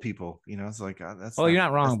for old people, it's like that's. You're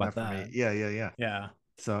not wrong about that. Yeah.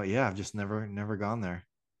 So I've just never gone there.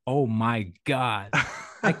 Oh my God,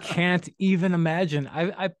 I can't even imagine.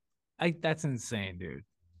 I that's insane, dude.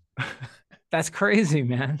 That's crazy,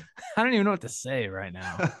 man. I don't even know what to say right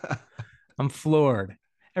now. I'm floored.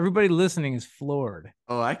 Everybody listening is floored.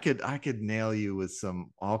 Oh, I could nail you with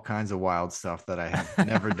all kinds of wild stuff that I have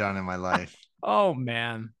never done in my life. Oh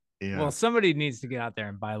man. Yeah. Well, somebody needs to get out there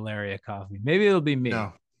and buy Larry a coffee. Maybe it'll be me.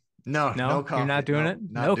 No coffee. You're not doing it?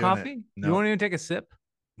 No coffee? No. You won't even take a sip?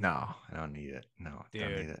 No, I don't need it. No, I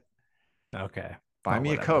don't need it. Okay. Buy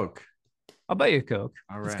me a Coke. I'll buy you a Coke.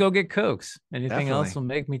 All right. Let's go get Cokes. Anything else will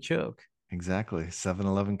make me choke. Exactly.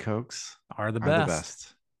 7-Eleven Cokes are the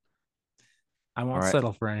best. I won't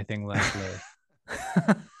settle for anything less,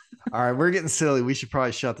 Larry. All right, we're getting silly. We should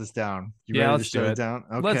probably shut this down. You ready to shut it down?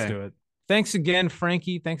 Okay. Let's do it. Thanks again,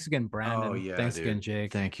 Frankie. Thanks again, Brandon. Oh, yeah, thanks again,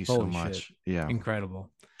 Jake. Thank you so much. Shit. Yeah. Incredible.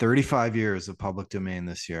 35 years of public domain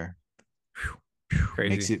this year.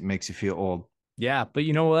 Crazy. Makes you feel old. Yeah, but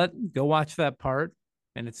you know what? Go watch that part.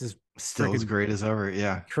 And it's still as great as ever.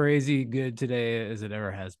 Yeah. Crazy good today as it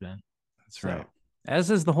ever has been. That's right.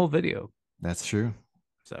 As is the whole video. That's true.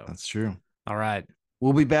 That's true. All right.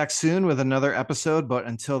 We'll be back soon with another episode. But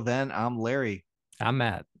until then, I'm Larry. I'm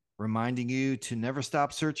Matt. Reminding you to never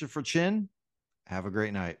stop searching for chin. Have a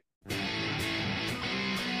great night.